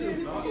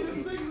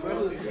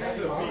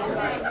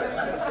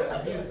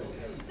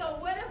 So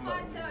what if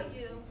I tell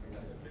you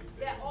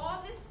that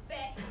all the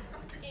specs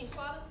and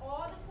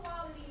all the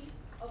qualities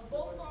of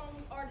both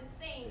phones are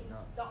the same?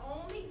 The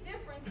only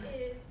difference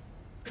is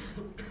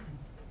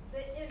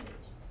the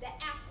image, the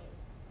Apple.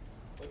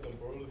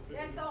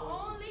 That's the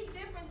only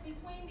difference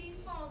between these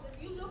phones.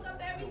 If you look up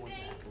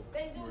everything,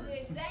 they do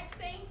the exact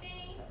same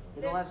thing.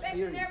 They Their don't have specs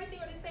Siri. and everything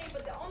are the same,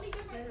 but the only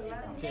difference different is the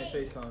Can't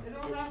name. FaceTime. They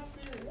don't have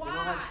Siri. Why? They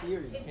don't have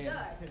Siri. It Can't.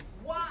 does.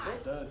 Why?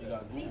 It does. You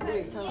got Google. Because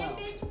Wait, time out.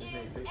 image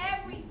is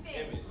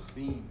everything.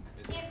 Beam.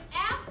 If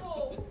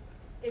Apple,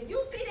 if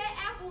you see that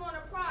Apple on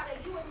a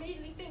product, you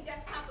immediately think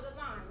that's top of the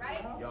line,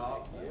 right?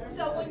 Y'all.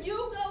 So when you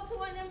go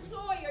to an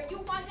employer, you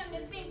want him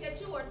to think that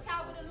you are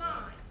top of the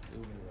line.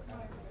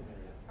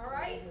 All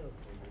right?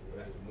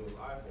 That's the new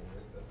iPhone.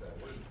 That's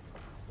that word.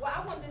 Well,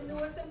 I want the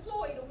newest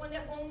employee, the one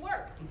that's going to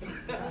work.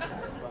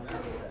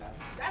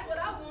 That's what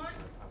I want.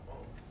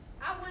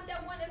 I want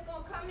that one that's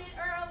going to come in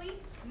early,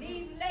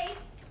 leave late.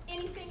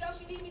 Anything else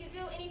you need me to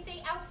do,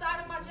 anything outside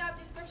of my job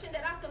description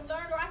that I can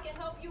learn or I can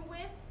help you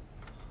with,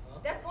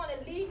 that's going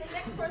to lead the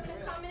next person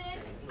coming in.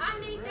 I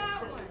need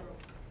that one.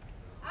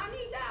 I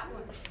need that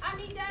one. I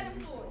need that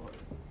employee.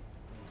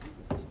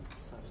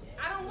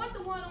 I don't want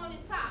the one on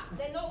the top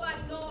that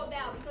nobody know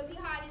about because he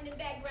hiding in the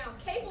background,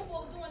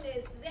 capable of doing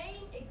the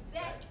same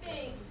exact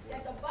thing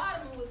that the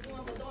bottom one was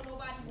doing, but don't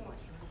nobody want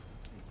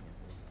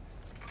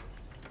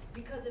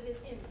because of his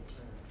image.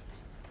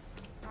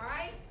 All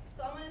right?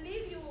 So I'm going to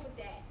leave you with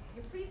that.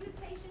 Your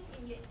presentation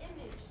and your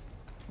image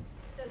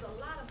says a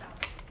lot about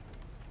it.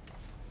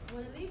 I'm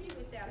going to leave you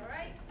with that, all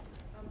right?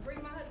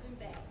 Bring my husband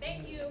back.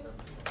 Thank you.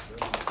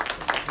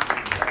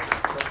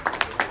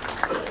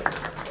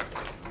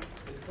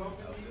 The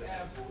company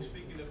Apple,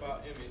 speaking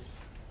about image,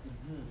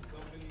 the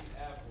company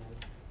Apple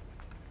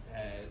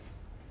has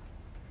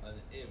an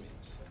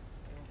image.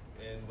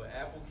 And when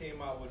Apple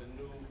came out with a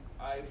new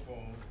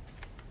iPhone,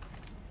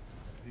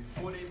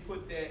 before they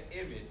put that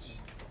image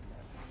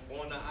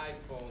on the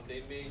iPhone,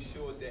 they made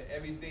sure that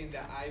everything the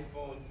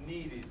iPhone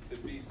needed to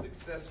be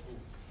successful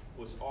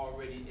was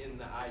already in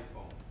the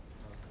iPhone.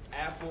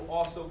 Apple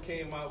also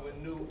came out with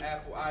new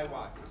Apple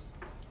iWatches.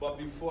 But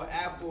before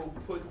Apple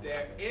put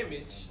their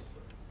image,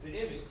 the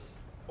image,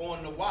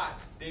 on the watch,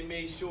 they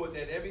made sure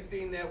that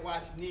everything that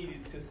watch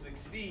needed to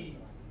succeed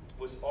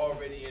was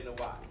already in the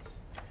watch.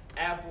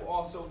 Apple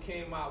also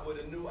came out with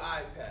a new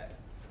iPad.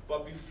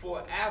 But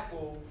before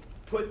Apple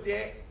put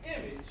their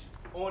image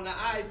on the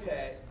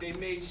iPad, they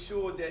made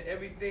sure that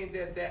everything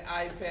that that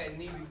iPad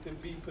needed to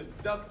be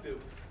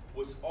productive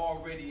was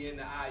already in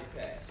the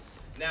iPad.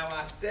 Now,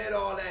 I said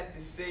all that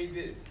to say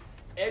this.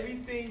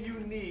 Everything you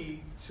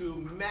need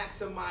to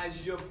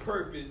maximize your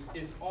purpose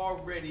is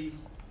already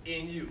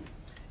in you.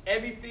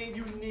 Everything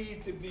you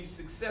need to be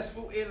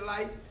successful in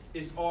life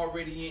is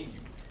already in you.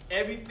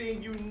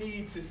 Everything you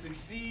need to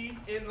succeed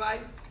in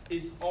life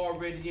is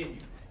already in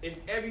you. And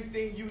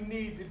everything you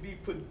need to be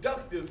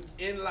productive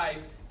in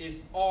life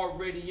is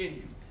already in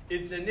you.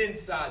 It's an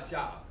inside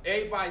job.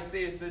 Everybody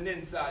say it's an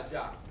inside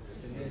job.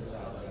 It's an inside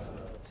job.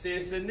 Say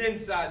it's an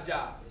inside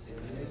job. It's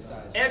an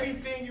inside job.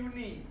 Everything you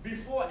need.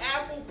 Before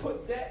Apple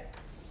put that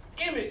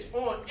image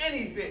on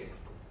anything,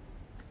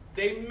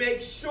 they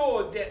make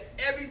sure that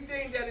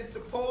everything that it's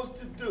supposed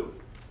to do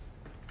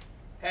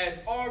has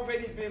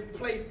already been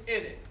placed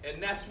in it.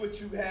 And that's what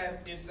you have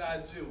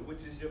inside you,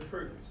 which is your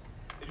purpose.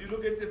 If you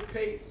look at the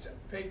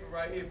paper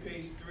right here,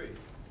 page 3.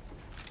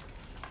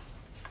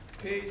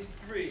 Page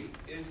 3,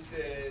 it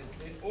says,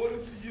 in order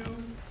for you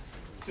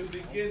to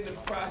begin the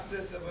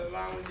process of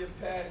allowing your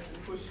past to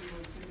push you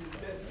into your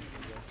destiny,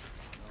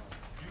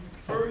 you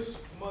first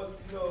must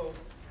know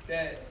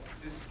that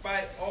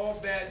despite all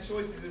bad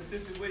choices and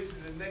situations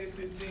and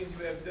negative things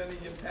you have done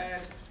in your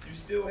past, you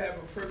still have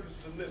a purpose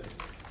for living.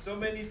 So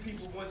many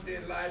people want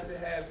their lives to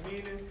have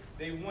meaning.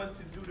 They want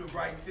to do the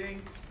right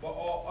thing, but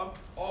are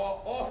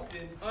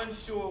often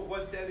unsure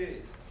what that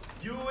is.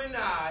 You and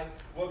I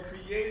were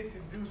created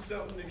to do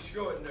something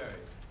extraordinary.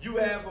 You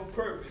have a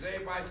purpose.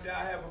 Everybody say,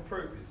 I have a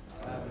purpose.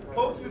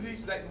 Hopefully,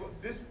 like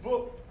this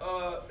book,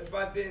 if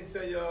I didn't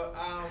tell you,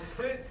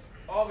 since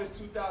August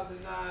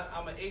 2009,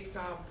 I'm an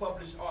 8-time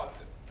published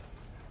author.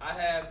 I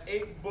have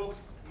 8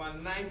 books. My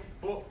 9th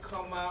book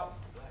come out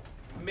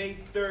May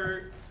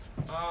 3rd,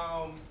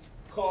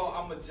 called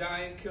I'm a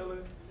Giant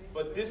Killer.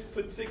 But this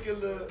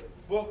particular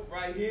book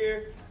right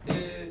here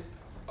is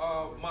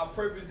my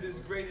purpose is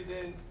greater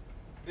than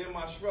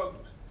my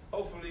struggles.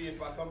 Hopefully, if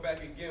I come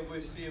back again,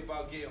 we'll see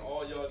about getting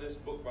all y'all this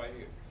book right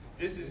here.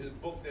 This is a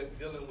book that's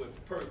dealing with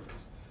purpose.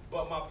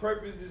 But my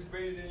purpose is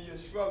greater than your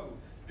struggle.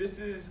 This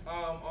is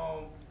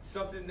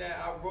something that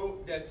I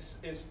wrote that's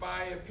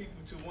inspired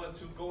people to want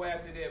to go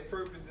after their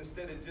purpose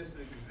instead of just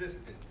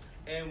existing.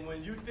 And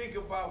when you think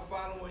about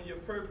following your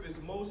purpose,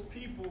 most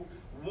people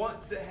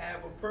want to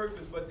have a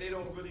purpose, but they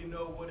don't really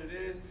know what it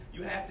is.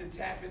 You have to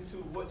tap into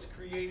what's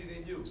created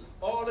in you.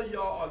 All of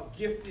y'all are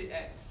gifted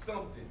at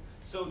something.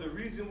 So the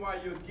reason why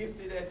you're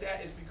gifted at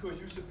that is because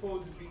you're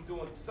supposed to be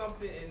doing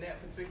something in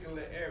that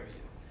particular area.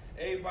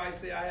 Everybody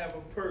say, I have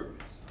a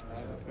purpose. I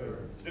have a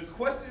purpose. The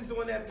questions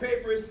on that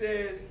paper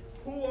says,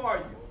 who are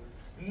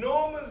you?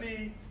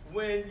 Normally,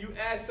 when you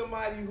ask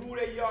somebody who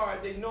they are,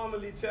 they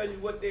normally tell you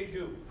what they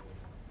do.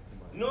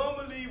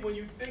 Normally, when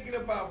you're thinking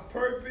about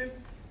purpose,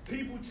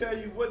 people tell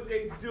you what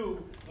they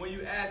do when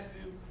you ask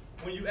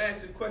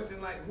a question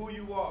like who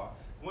you are.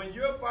 When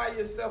you're by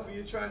yourself and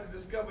you're trying to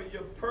discover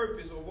your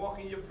purpose or walk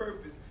in your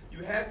purpose,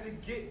 You have to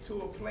get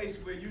to a place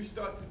where you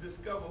start to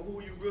discover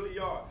who you really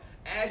are.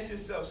 Ask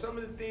yourself, some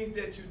of the things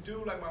that you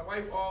do, like my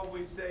wife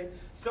always say,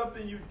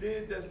 something you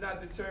did does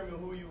not determine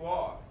who you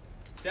are.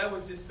 That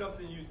was just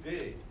something you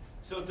did.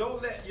 So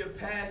don't let your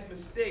past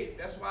mistakes,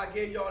 that's why I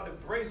gave y'all the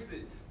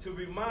bracelet, to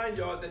remind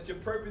y'all that your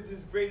purpose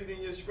is greater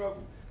than your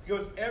struggle.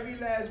 Because every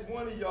last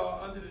one of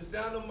y'all, under the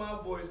sound of my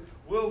voice,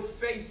 will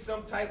face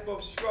some type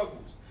of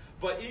struggles.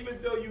 But even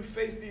though you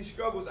face these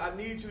struggles, I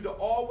need you to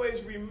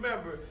always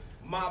remember,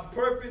 my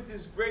purpose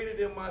is greater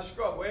than my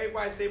struggle.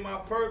 Everybody say, my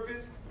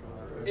purpose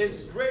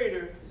is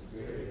greater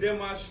than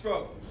my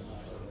struggle.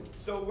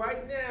 So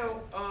right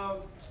now,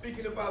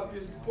 speaking about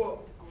this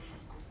book,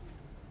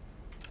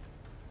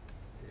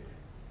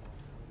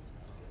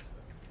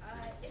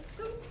 It's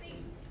two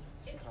seats.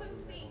 It's two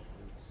seats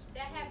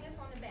that have this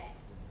on the back.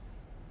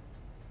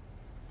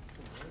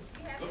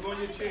 You have look this on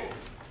your the chair. back.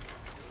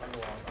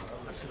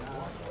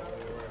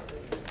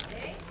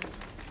 Okay?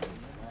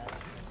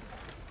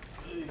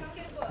 Come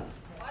get a book.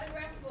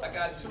 Autographed book. I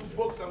got 2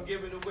 books I'm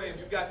giving away. If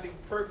you got the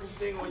purple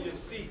thing on your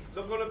seat,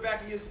 look on the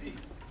back of your seat.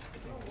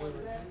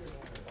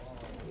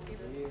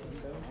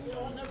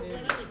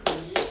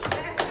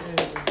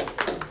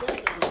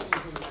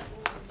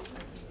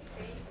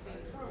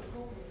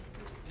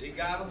 They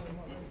got them?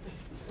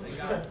 They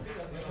got them.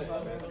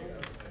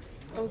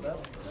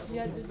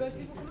 Yeah, did both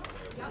people come?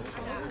 Yup, I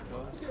got it.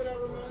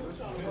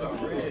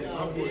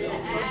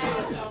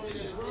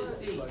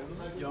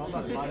 Yo, I'm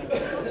about to buy that.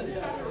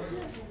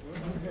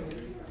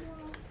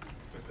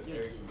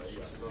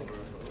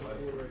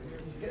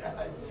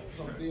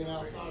 From being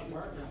outside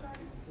partner.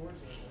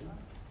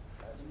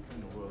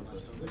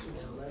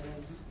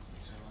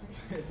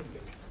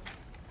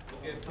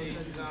 Look at page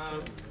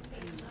 9.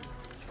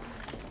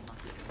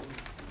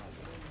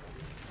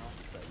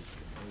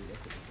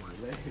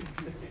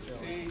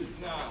 Page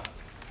 9.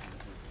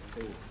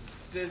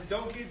 Says,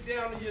 don't get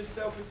down on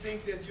yourself and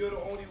think that you're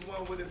the only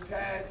one with a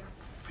past,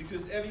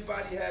 because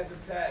everybody has a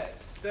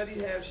past.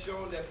 Studies have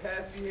shown that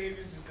past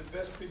behaviors is the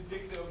best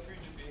predictor of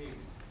future behaviors.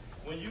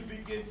 When you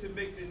begin to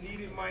make the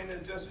needed minor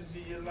adjustments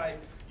in your life,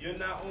 you're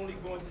not only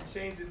going to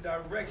change the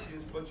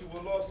directions, but you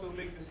will also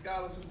make the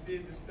scholars who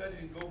did the study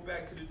to go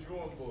back to the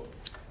drawing board.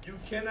 You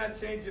cannot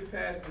change your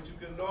past, but you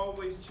can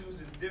always choose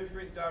a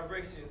different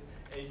direction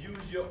and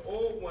use your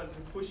old one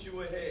to push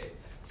you ahead.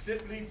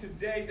 Simply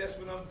today, that's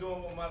what I'm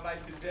doing with my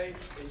life today,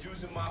 is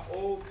using my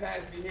old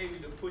past behavior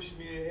to push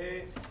me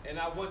ahead. And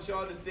I want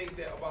y'all to think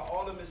that about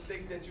all the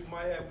mistakes that you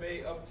might have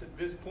made up to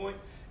this point,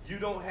 you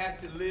don't have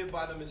to live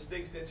by the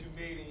mistakes that you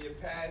made in your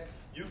past.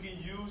 You can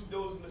use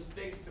those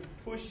mistakes to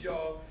push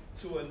y'all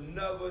to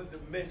another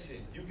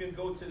dimension. You can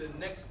go to the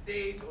next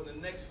stage or the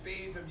next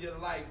phase of your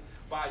life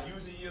by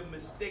using your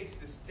mistakes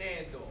to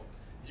stand on.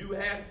 You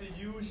have to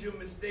use your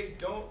mistakes.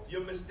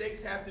 Your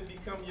mistakes have to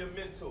become your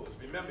mentors.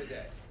 Remember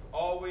that.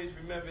 Always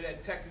remember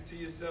that. Text it to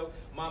yourself.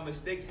 My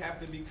mistakes have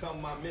to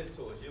become my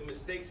mentors. Your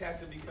mistakes have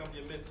to become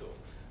your mentors.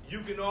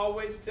 You can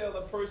always tell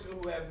a person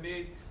who have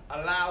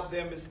allowed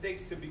their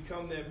mistakes to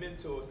become their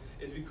mentors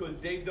is because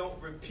they don't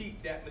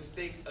repeat that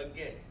mistake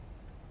again.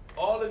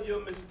 All of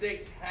your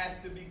mistakes has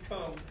to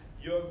become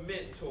your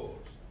mentors.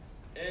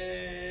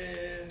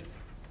 And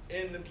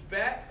in the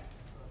back,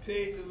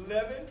 page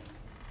 11.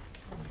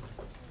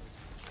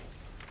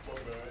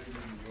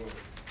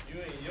 You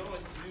ain't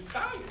yawning. You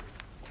tired.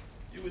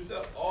 You was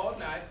up all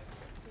night.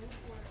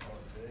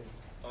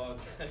 All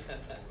day.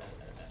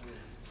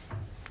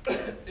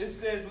 It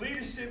says,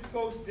 leadership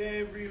coach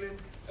Dan Vreeland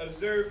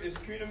observed as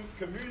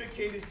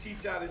communicators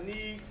teach out of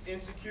need,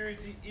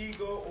 insecurity,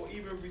 ego, or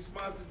even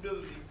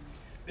responsibility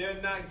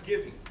they're not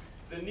giving.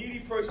 The needy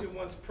person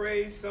wants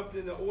praise,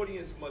 something the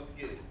audience must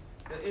give.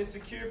 The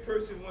insecure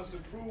person wants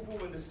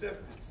approval and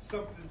acceptance,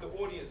 something the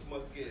audience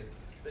must give.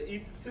 The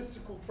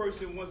egotistical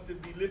person wants to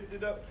be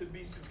lifted up, to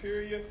be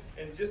superior,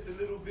 and just a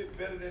little bit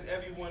better than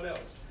everyone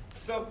else,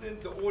 something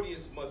the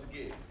audience must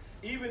give.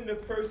 Even the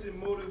person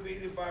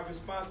motivated by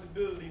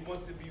responsibility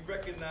wants to be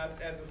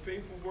recognized as a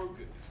faithful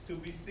worker, to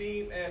be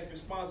seen as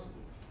responsible,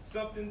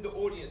 something the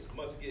audience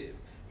must give.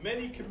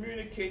 Many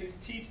communicators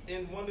teach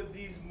in one of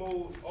these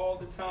modes all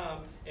the time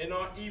and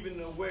aren't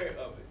even aware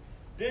of it.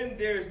 Then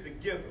there's the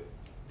giver.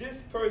 This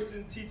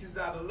person teaches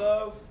out of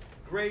love,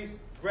 grace,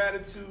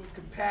 gratitude,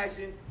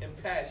 compassion, and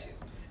passion,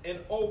 and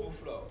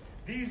overflow.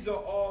 These are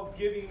all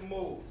giving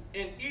modes.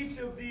 In each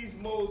of these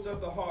modes of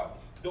the heart,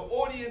 the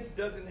audience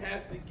doesn't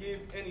have to give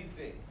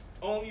anything,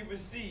 only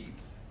receives.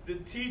 The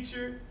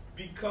teacher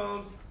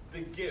becomes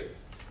the gift.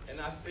 And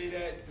I say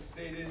that to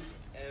say this,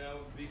 and I'm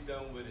going to be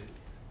done with it.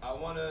 I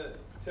want to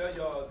tell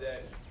y'all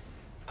that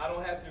I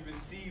don't have to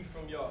receive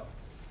from y'all.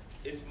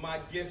 It's my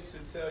gift to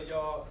tell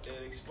y'all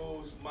and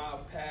expose my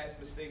past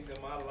mistakes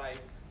in my life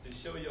to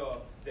show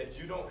y'all that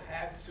you don't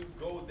have to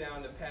go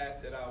down the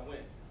path that I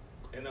went.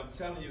 And I'm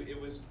telling you,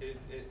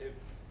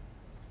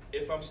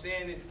 if I'm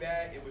saying it's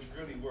bad, it was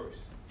really worse.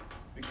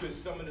 Because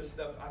some of the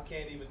stuff I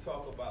can't even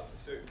talk about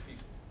to certain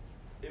people.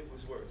 It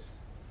was worse.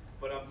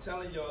 But I'm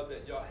telling y'all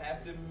that y'all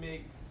have to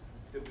make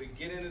the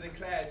beginning of the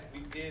class,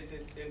 we did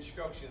the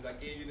instructions. I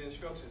gave you the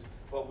instructions,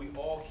 but we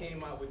all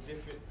came out with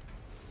different.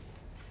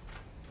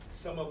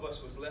 Some of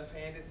us was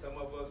left-handed, some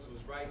of us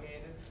was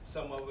right-handed,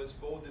 some of us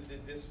folded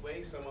it this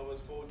way, some of us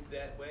folded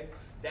that way.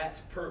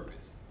 That's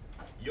purpose.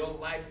 Your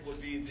life will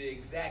be the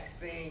exact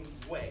same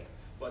way.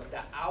 But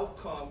the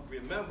outcome,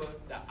 remember,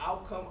 the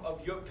outcome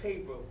of your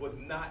paper was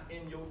not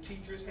in your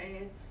teacher's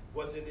hand,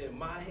 wasn't in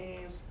my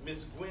hands,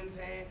 Miss Gwen's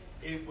hand,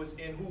 it was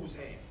in whose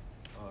hand?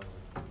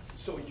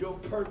 So your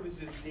purpose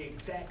is the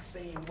exact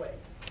same way.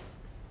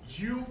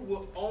 You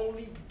will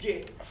only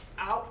get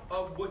out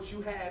of what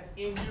you have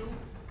in you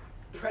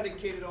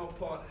predicated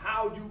upon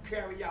how you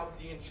carry out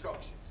the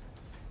instructions.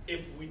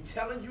 If we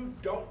telling you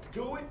don't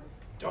do it,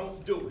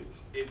 don't do it.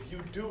 If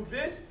you do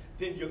this,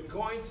 then you're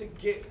going to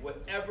get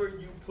whatever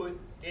you put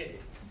in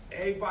it.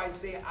 Everybody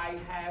say, I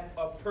have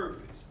a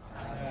purpose.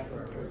 I have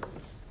a purpose.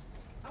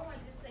 I want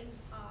to just say,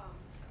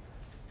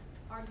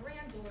 our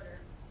granddaughter,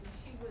 when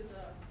she was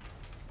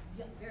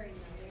very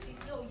young, she's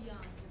still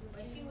young,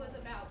 but she was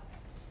about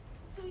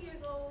 2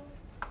 years old,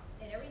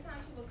 and every time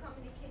she would come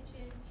in the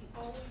kitchen, she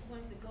always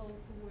wanted to go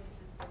towards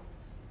the stove.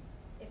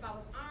 If I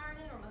was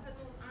ironing or my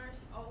husband was ironing,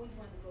 she always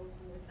wanted to go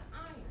towards the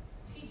iron.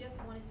 She just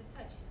wanted to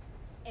touch it.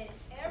 And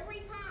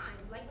every time,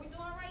 like we're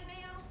doing right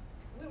now,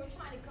 we were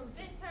trying to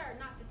convince her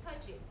not to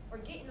touch it or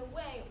get in the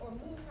way or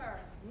move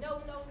her. No,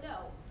 no,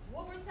 no.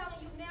 What we're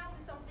telling you now to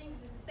some things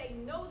is to say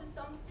no to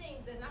some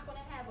things that's not going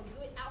to have a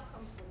good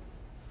outcome for you,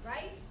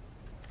 right?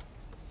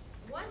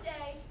 One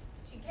day,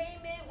 she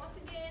came in, once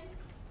again,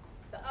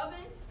 the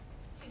oven,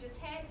 she just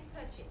had to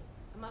touch it.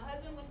 And my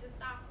husband went to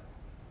stop her.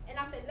 And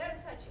I said, let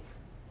her touch it.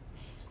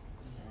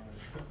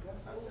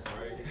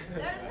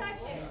 Let her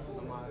touch it.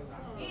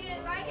 He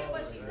didn't like it,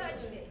 but she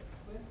touched it.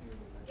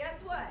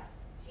 Guess what?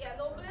 She had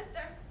a little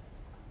blister.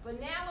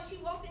 But now when she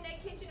walked in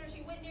that kitchen or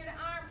she went near the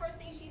iron, first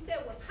thing she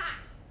said was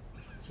hot.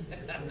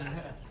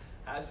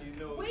 How she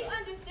know? We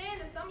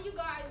understand that some of you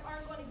guys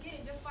aren't going to get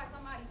it just by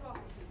somebody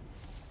talking to you.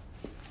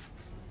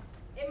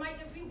 It might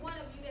just be one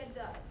of you that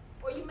does.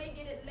 Or you may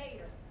get it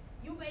later.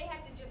 You may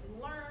have to just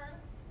learn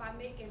by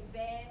making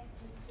bad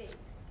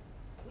mistakes.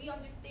 We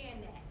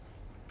understand that.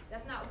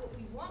 That's not what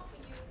we want for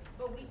you,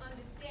 but we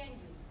understand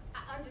you.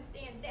 I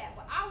understand that.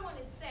 But I want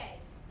to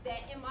say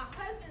that in my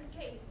husband's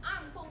case,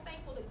 I'm so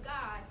thankful to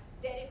God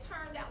that it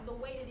turned out the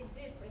way that it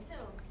did for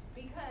him.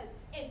 Because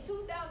in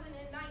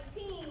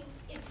 2019,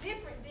 it's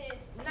different than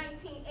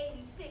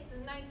 1986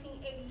 and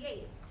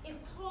 1988.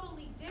 It's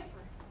totally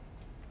different.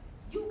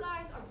 You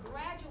guys are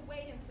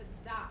graduating to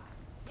die.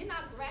 You're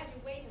not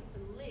graduating to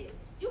live.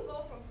 You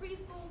go from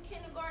preschool,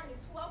 kindergarten, to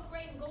 12th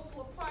grade and go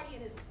to a party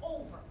and it's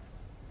over.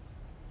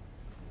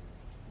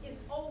 It's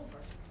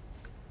over.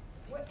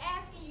 We're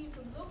asking you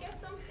to look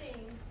at some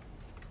things,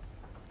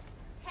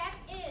 tap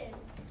in,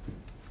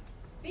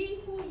 be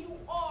who you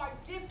are,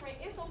 different.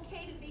 It's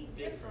okay to be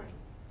different.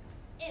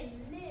 And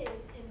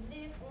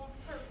live on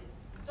purpose.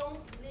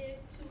 Don't live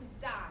to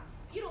die.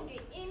 If you don't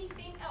get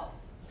anything else,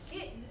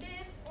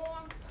 live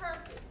on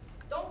purpose.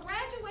 Don't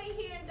graduate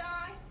here and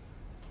die.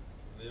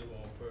 Live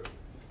on purpose.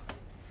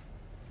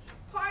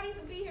 Parties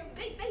will be here.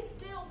 They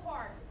still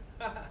party.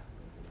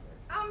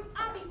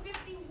 I'll be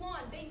 51.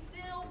 They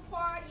still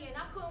partying.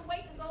 I couldn't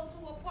wait to go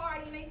to a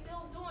party, and they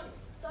still doing it.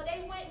 So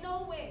they went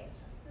nowhere.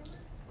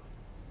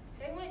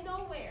 They went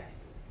nowhere.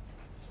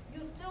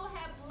 You still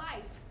have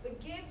life, but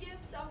give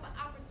yourself an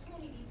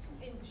opportunity to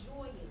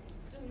enjoy it.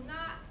 Do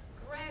not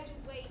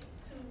graduate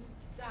to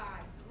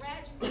die.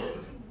 Graduate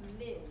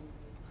to live.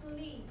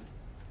 Please.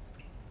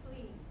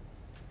 Please.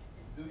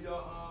 Do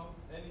y'all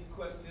any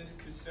questions,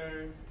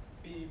 concern,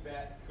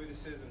 feedback,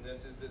 criticism?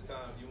 This is the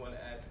time you want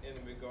to ask in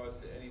regards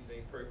to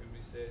anything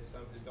perfectly said,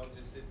 something. Don't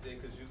just sit there,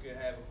 because you can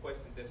have a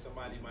question that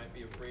somebody might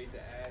be afraid to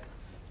ask,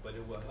 but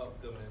it will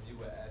help them if you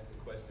will ask the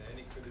question.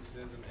 Any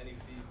criticism, any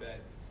feedback,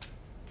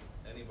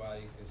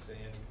 anybody can say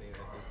anything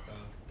at this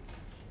time.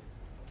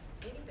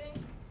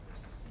 Anything?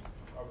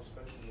 I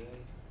respect you,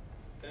 man.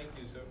 Thank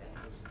you, sir.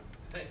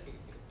 Thank you.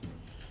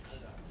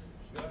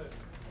 Go ahead.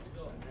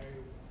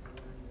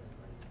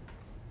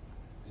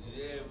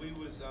 Yeah, we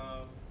was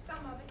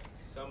Some of it.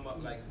 some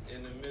like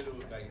in the middle,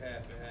 like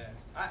half and half.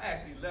 I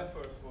actually left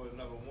her for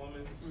another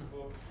woman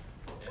before,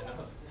 and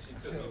she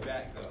took me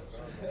back though.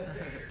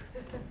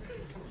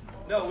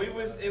 No, I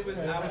was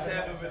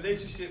having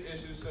relationship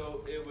issues,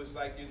 so it was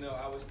like,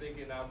 I was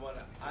thinking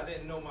I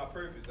didn't know my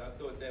purpose. I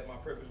thought that my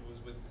purpose was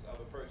with this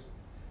other person,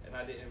 and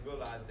I didn't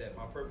realize that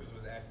my purpose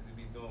was actually to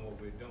be doing what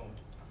we're doing.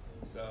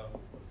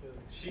 So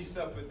she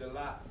suffered a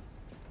lot,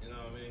 you know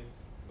what I mean?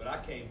 But I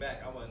came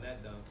back. I wasn't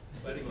that dumb.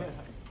 But anyway.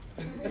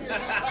 And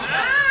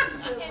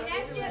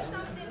that's just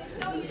something to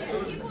show you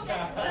that people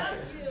that love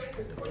you,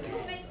 when you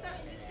make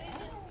certain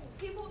decisions,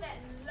 people that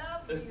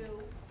love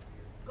you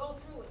go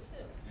through it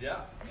too.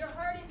 Yeah. You're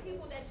hurting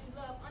people that you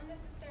love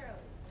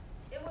unnecessarily.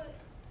 It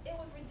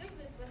was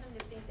ridiculous for him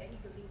to think that he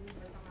could leave me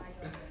for somebody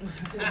else.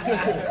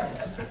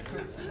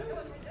 It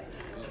was ridiculous.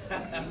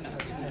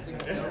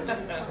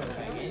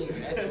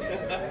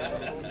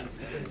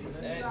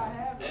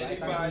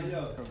 Everybody,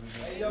 yo.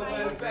 Hey, yo,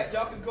 matter of fact,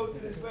 y'all can go to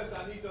this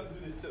website. I need y'all to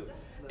do this too.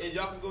 And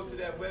y'all can go to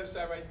that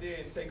website right there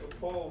and take a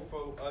poll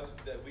for us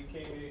that we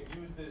came here.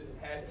 Use the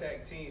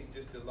hashtag teens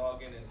just to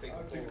log in and take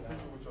a poll.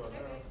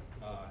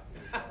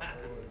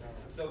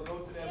 So go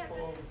to that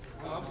poll.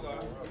 Oh, I'm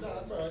sorry. No,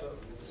 that's all right.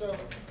 So,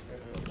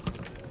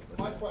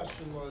 my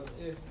question was,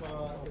 if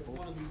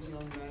one of these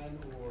young men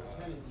or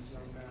 10 of these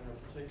young men are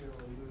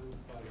particularly moved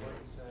by what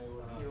you say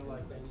or feel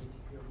like they need to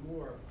hear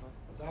more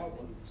about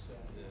what you say,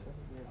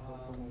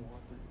 how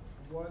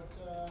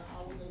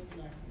would they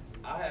connect with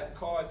you? I have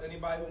cards.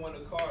 Anybody who want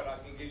a card, I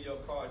can give you a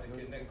card to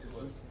connect to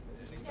us.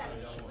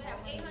 We have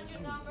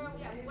 800 number,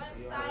 we have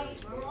website,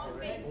 we're on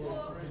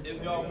Facebook.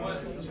 If y'all want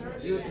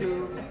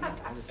YouTube.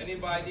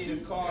 anybody need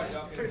a card,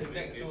 y'all can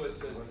connect to us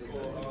for Or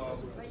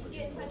you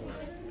get in touch with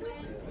Mr.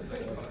 Gwen.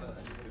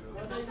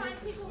 Sometimes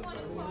people want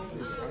to talk,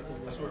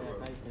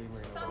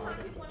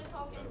 sometimes people want to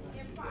talk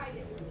in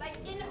private. Like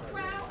in the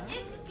crowd,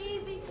 it's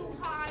easy to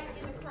hide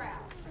in the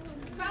crowd.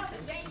 Crowds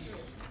are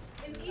dangerous.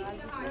 It's easy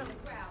to hide in the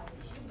crowd.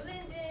 You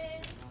blend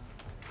in,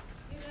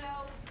 you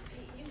know,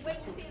 you wait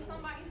to see if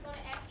somebody's going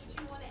to ask what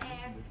you want to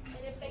ask,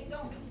 and if they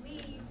don't, you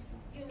leave,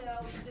 you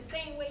know, the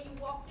same way you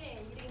walked in.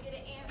 You didn't get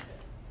an answer.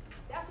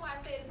 That's why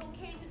I say it's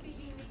okay to be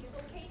unique. It's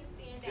okay to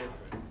stand out.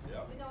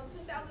 Yep. You know, in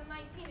 2019,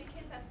 the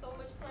kids have so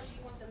much pressure.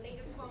 You want the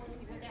latest phone,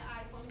 you want that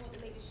iPhone, you want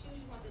the latest shoes,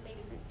 you want the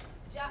latest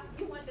job,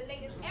 you want the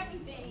latest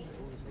everything,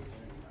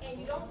 and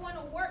you don't want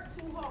to work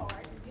too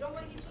hard. You don't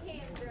want to get your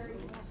hands dirty.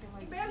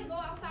 You barely go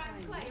outside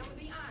and play. I'm gonna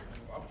be honest.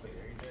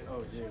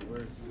 Oh, yeah,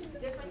 word.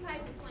 Different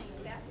type of playing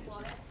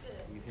basketball. That's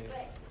good,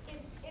 but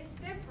it's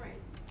different.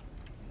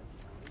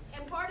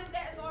 And part of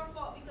that is our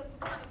fault because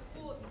we're trying to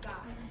spoil you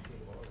guys.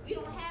 We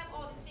don't have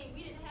all the things.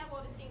 We didn't have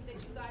all the things that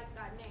you guys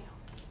got now.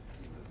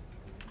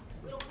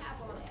 We don't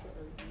have all that.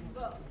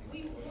 But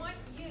we want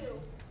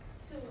you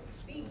to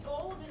be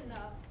bold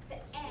enough to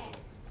ask,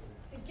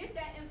 to get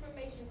that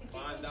information, to get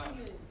what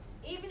you need.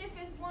 Even if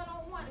it's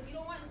one-on-one, if you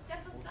don't want to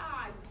step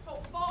aside,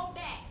 fall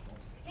back,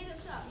 hit us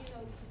up. You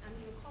know, I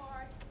need a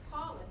card,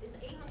 call us. It's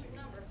an 800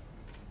 number.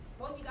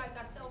 Most of you guys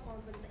got cell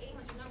phones, but it's an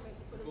 800 number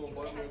for those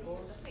people that have to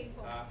use a pay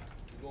phone.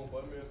 You going to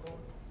buy me a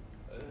card?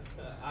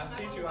 I'll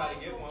teach you how to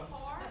get one.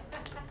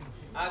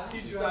 I'll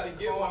teach you how to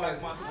get one like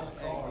my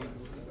card.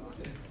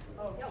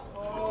 Yo,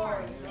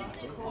 card,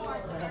 business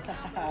card,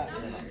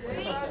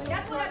 see,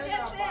 that's what I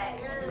just said.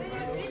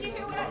 Did you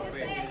hear what I just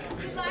said?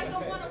 You guys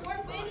don't want to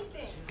work for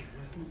anything.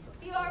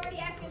 He already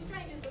asking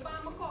strangers to buy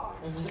him a car.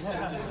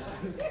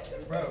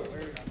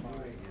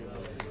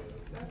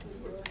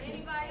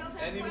 Anybody else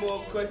have Any questions? more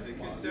questions,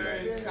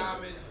 concerns,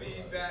 comments,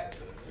 feedback?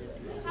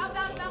 How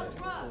about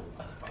drugs?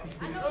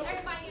 I know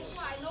everybody is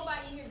quiet.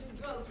 Nobody here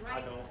do drugs,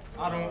 right? I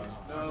don't.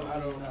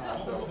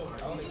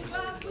 You do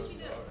drugs? What you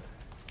do?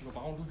 If I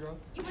don't do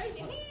drugs, You raise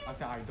your hand? I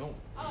said I don't.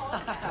 Oh,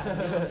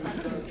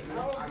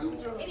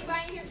 okay.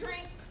 Anybody in here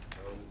drink?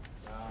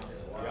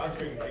 Y'all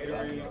drink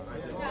Gatorade?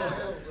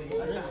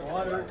 No.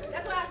 Water.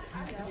 That's why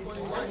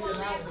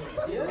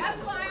that's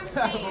why I'm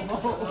saying.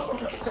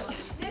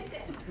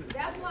 Listen,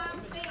 that's why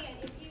I'm saying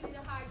it's easy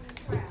to hide in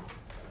the crowd.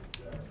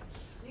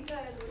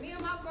 Because when me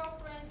and my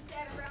girlfriend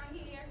sat around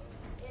here,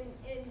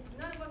 and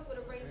none of us would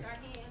have raised our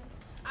hands.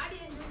 I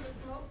didn't do the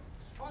smoke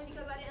only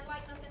because I didn't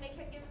like something they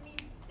kept giving me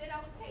that I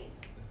would taste.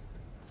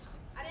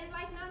 I didn't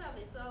like none of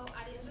it, so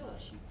I didn't do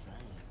it.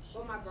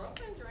 But my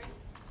girlfriend drank.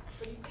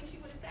 But you think she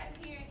would have sat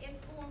here in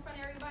school in front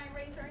of everybody and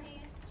raised her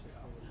hand?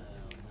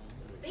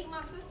 Think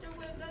my sister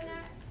would have done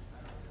that?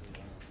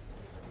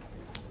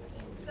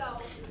 So,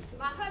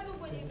 my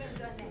husband wouldn't even have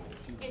done that.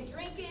 And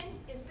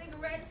drinking and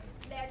cigarettes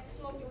led to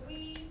smoking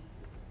weed,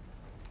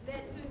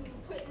 led to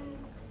putting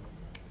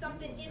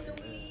something in the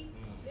weed,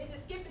 led to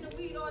skipping the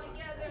weed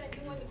altogether and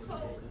doing the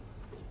coke,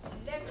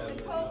 led from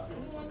the coke to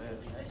doing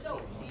the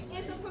dope.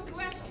 It's a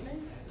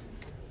progression.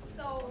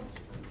 So,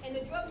 and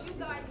the drugs you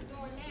guys are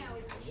doing now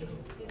is you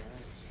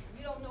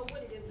don't know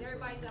what it is.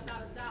 Everybody's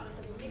about $1, so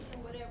you're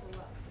mixing whatever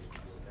up.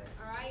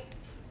 All right?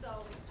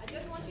 So, I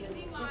just want you to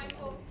be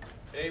mindful.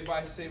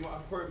 Everybody say my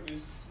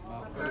purpose.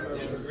 My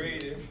purpose is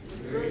greater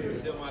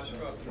than my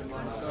struggle.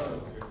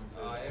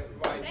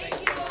 Everybody, thank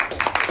you.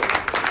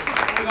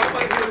 I'm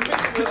about to get a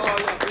picture with all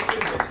y'all.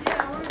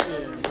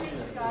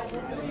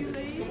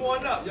 Come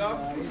on up, y'all.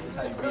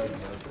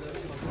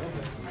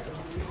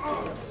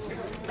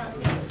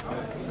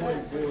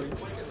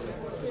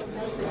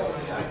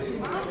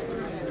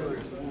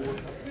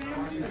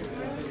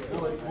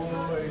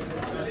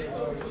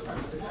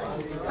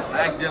 I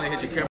accidentally hit your camera.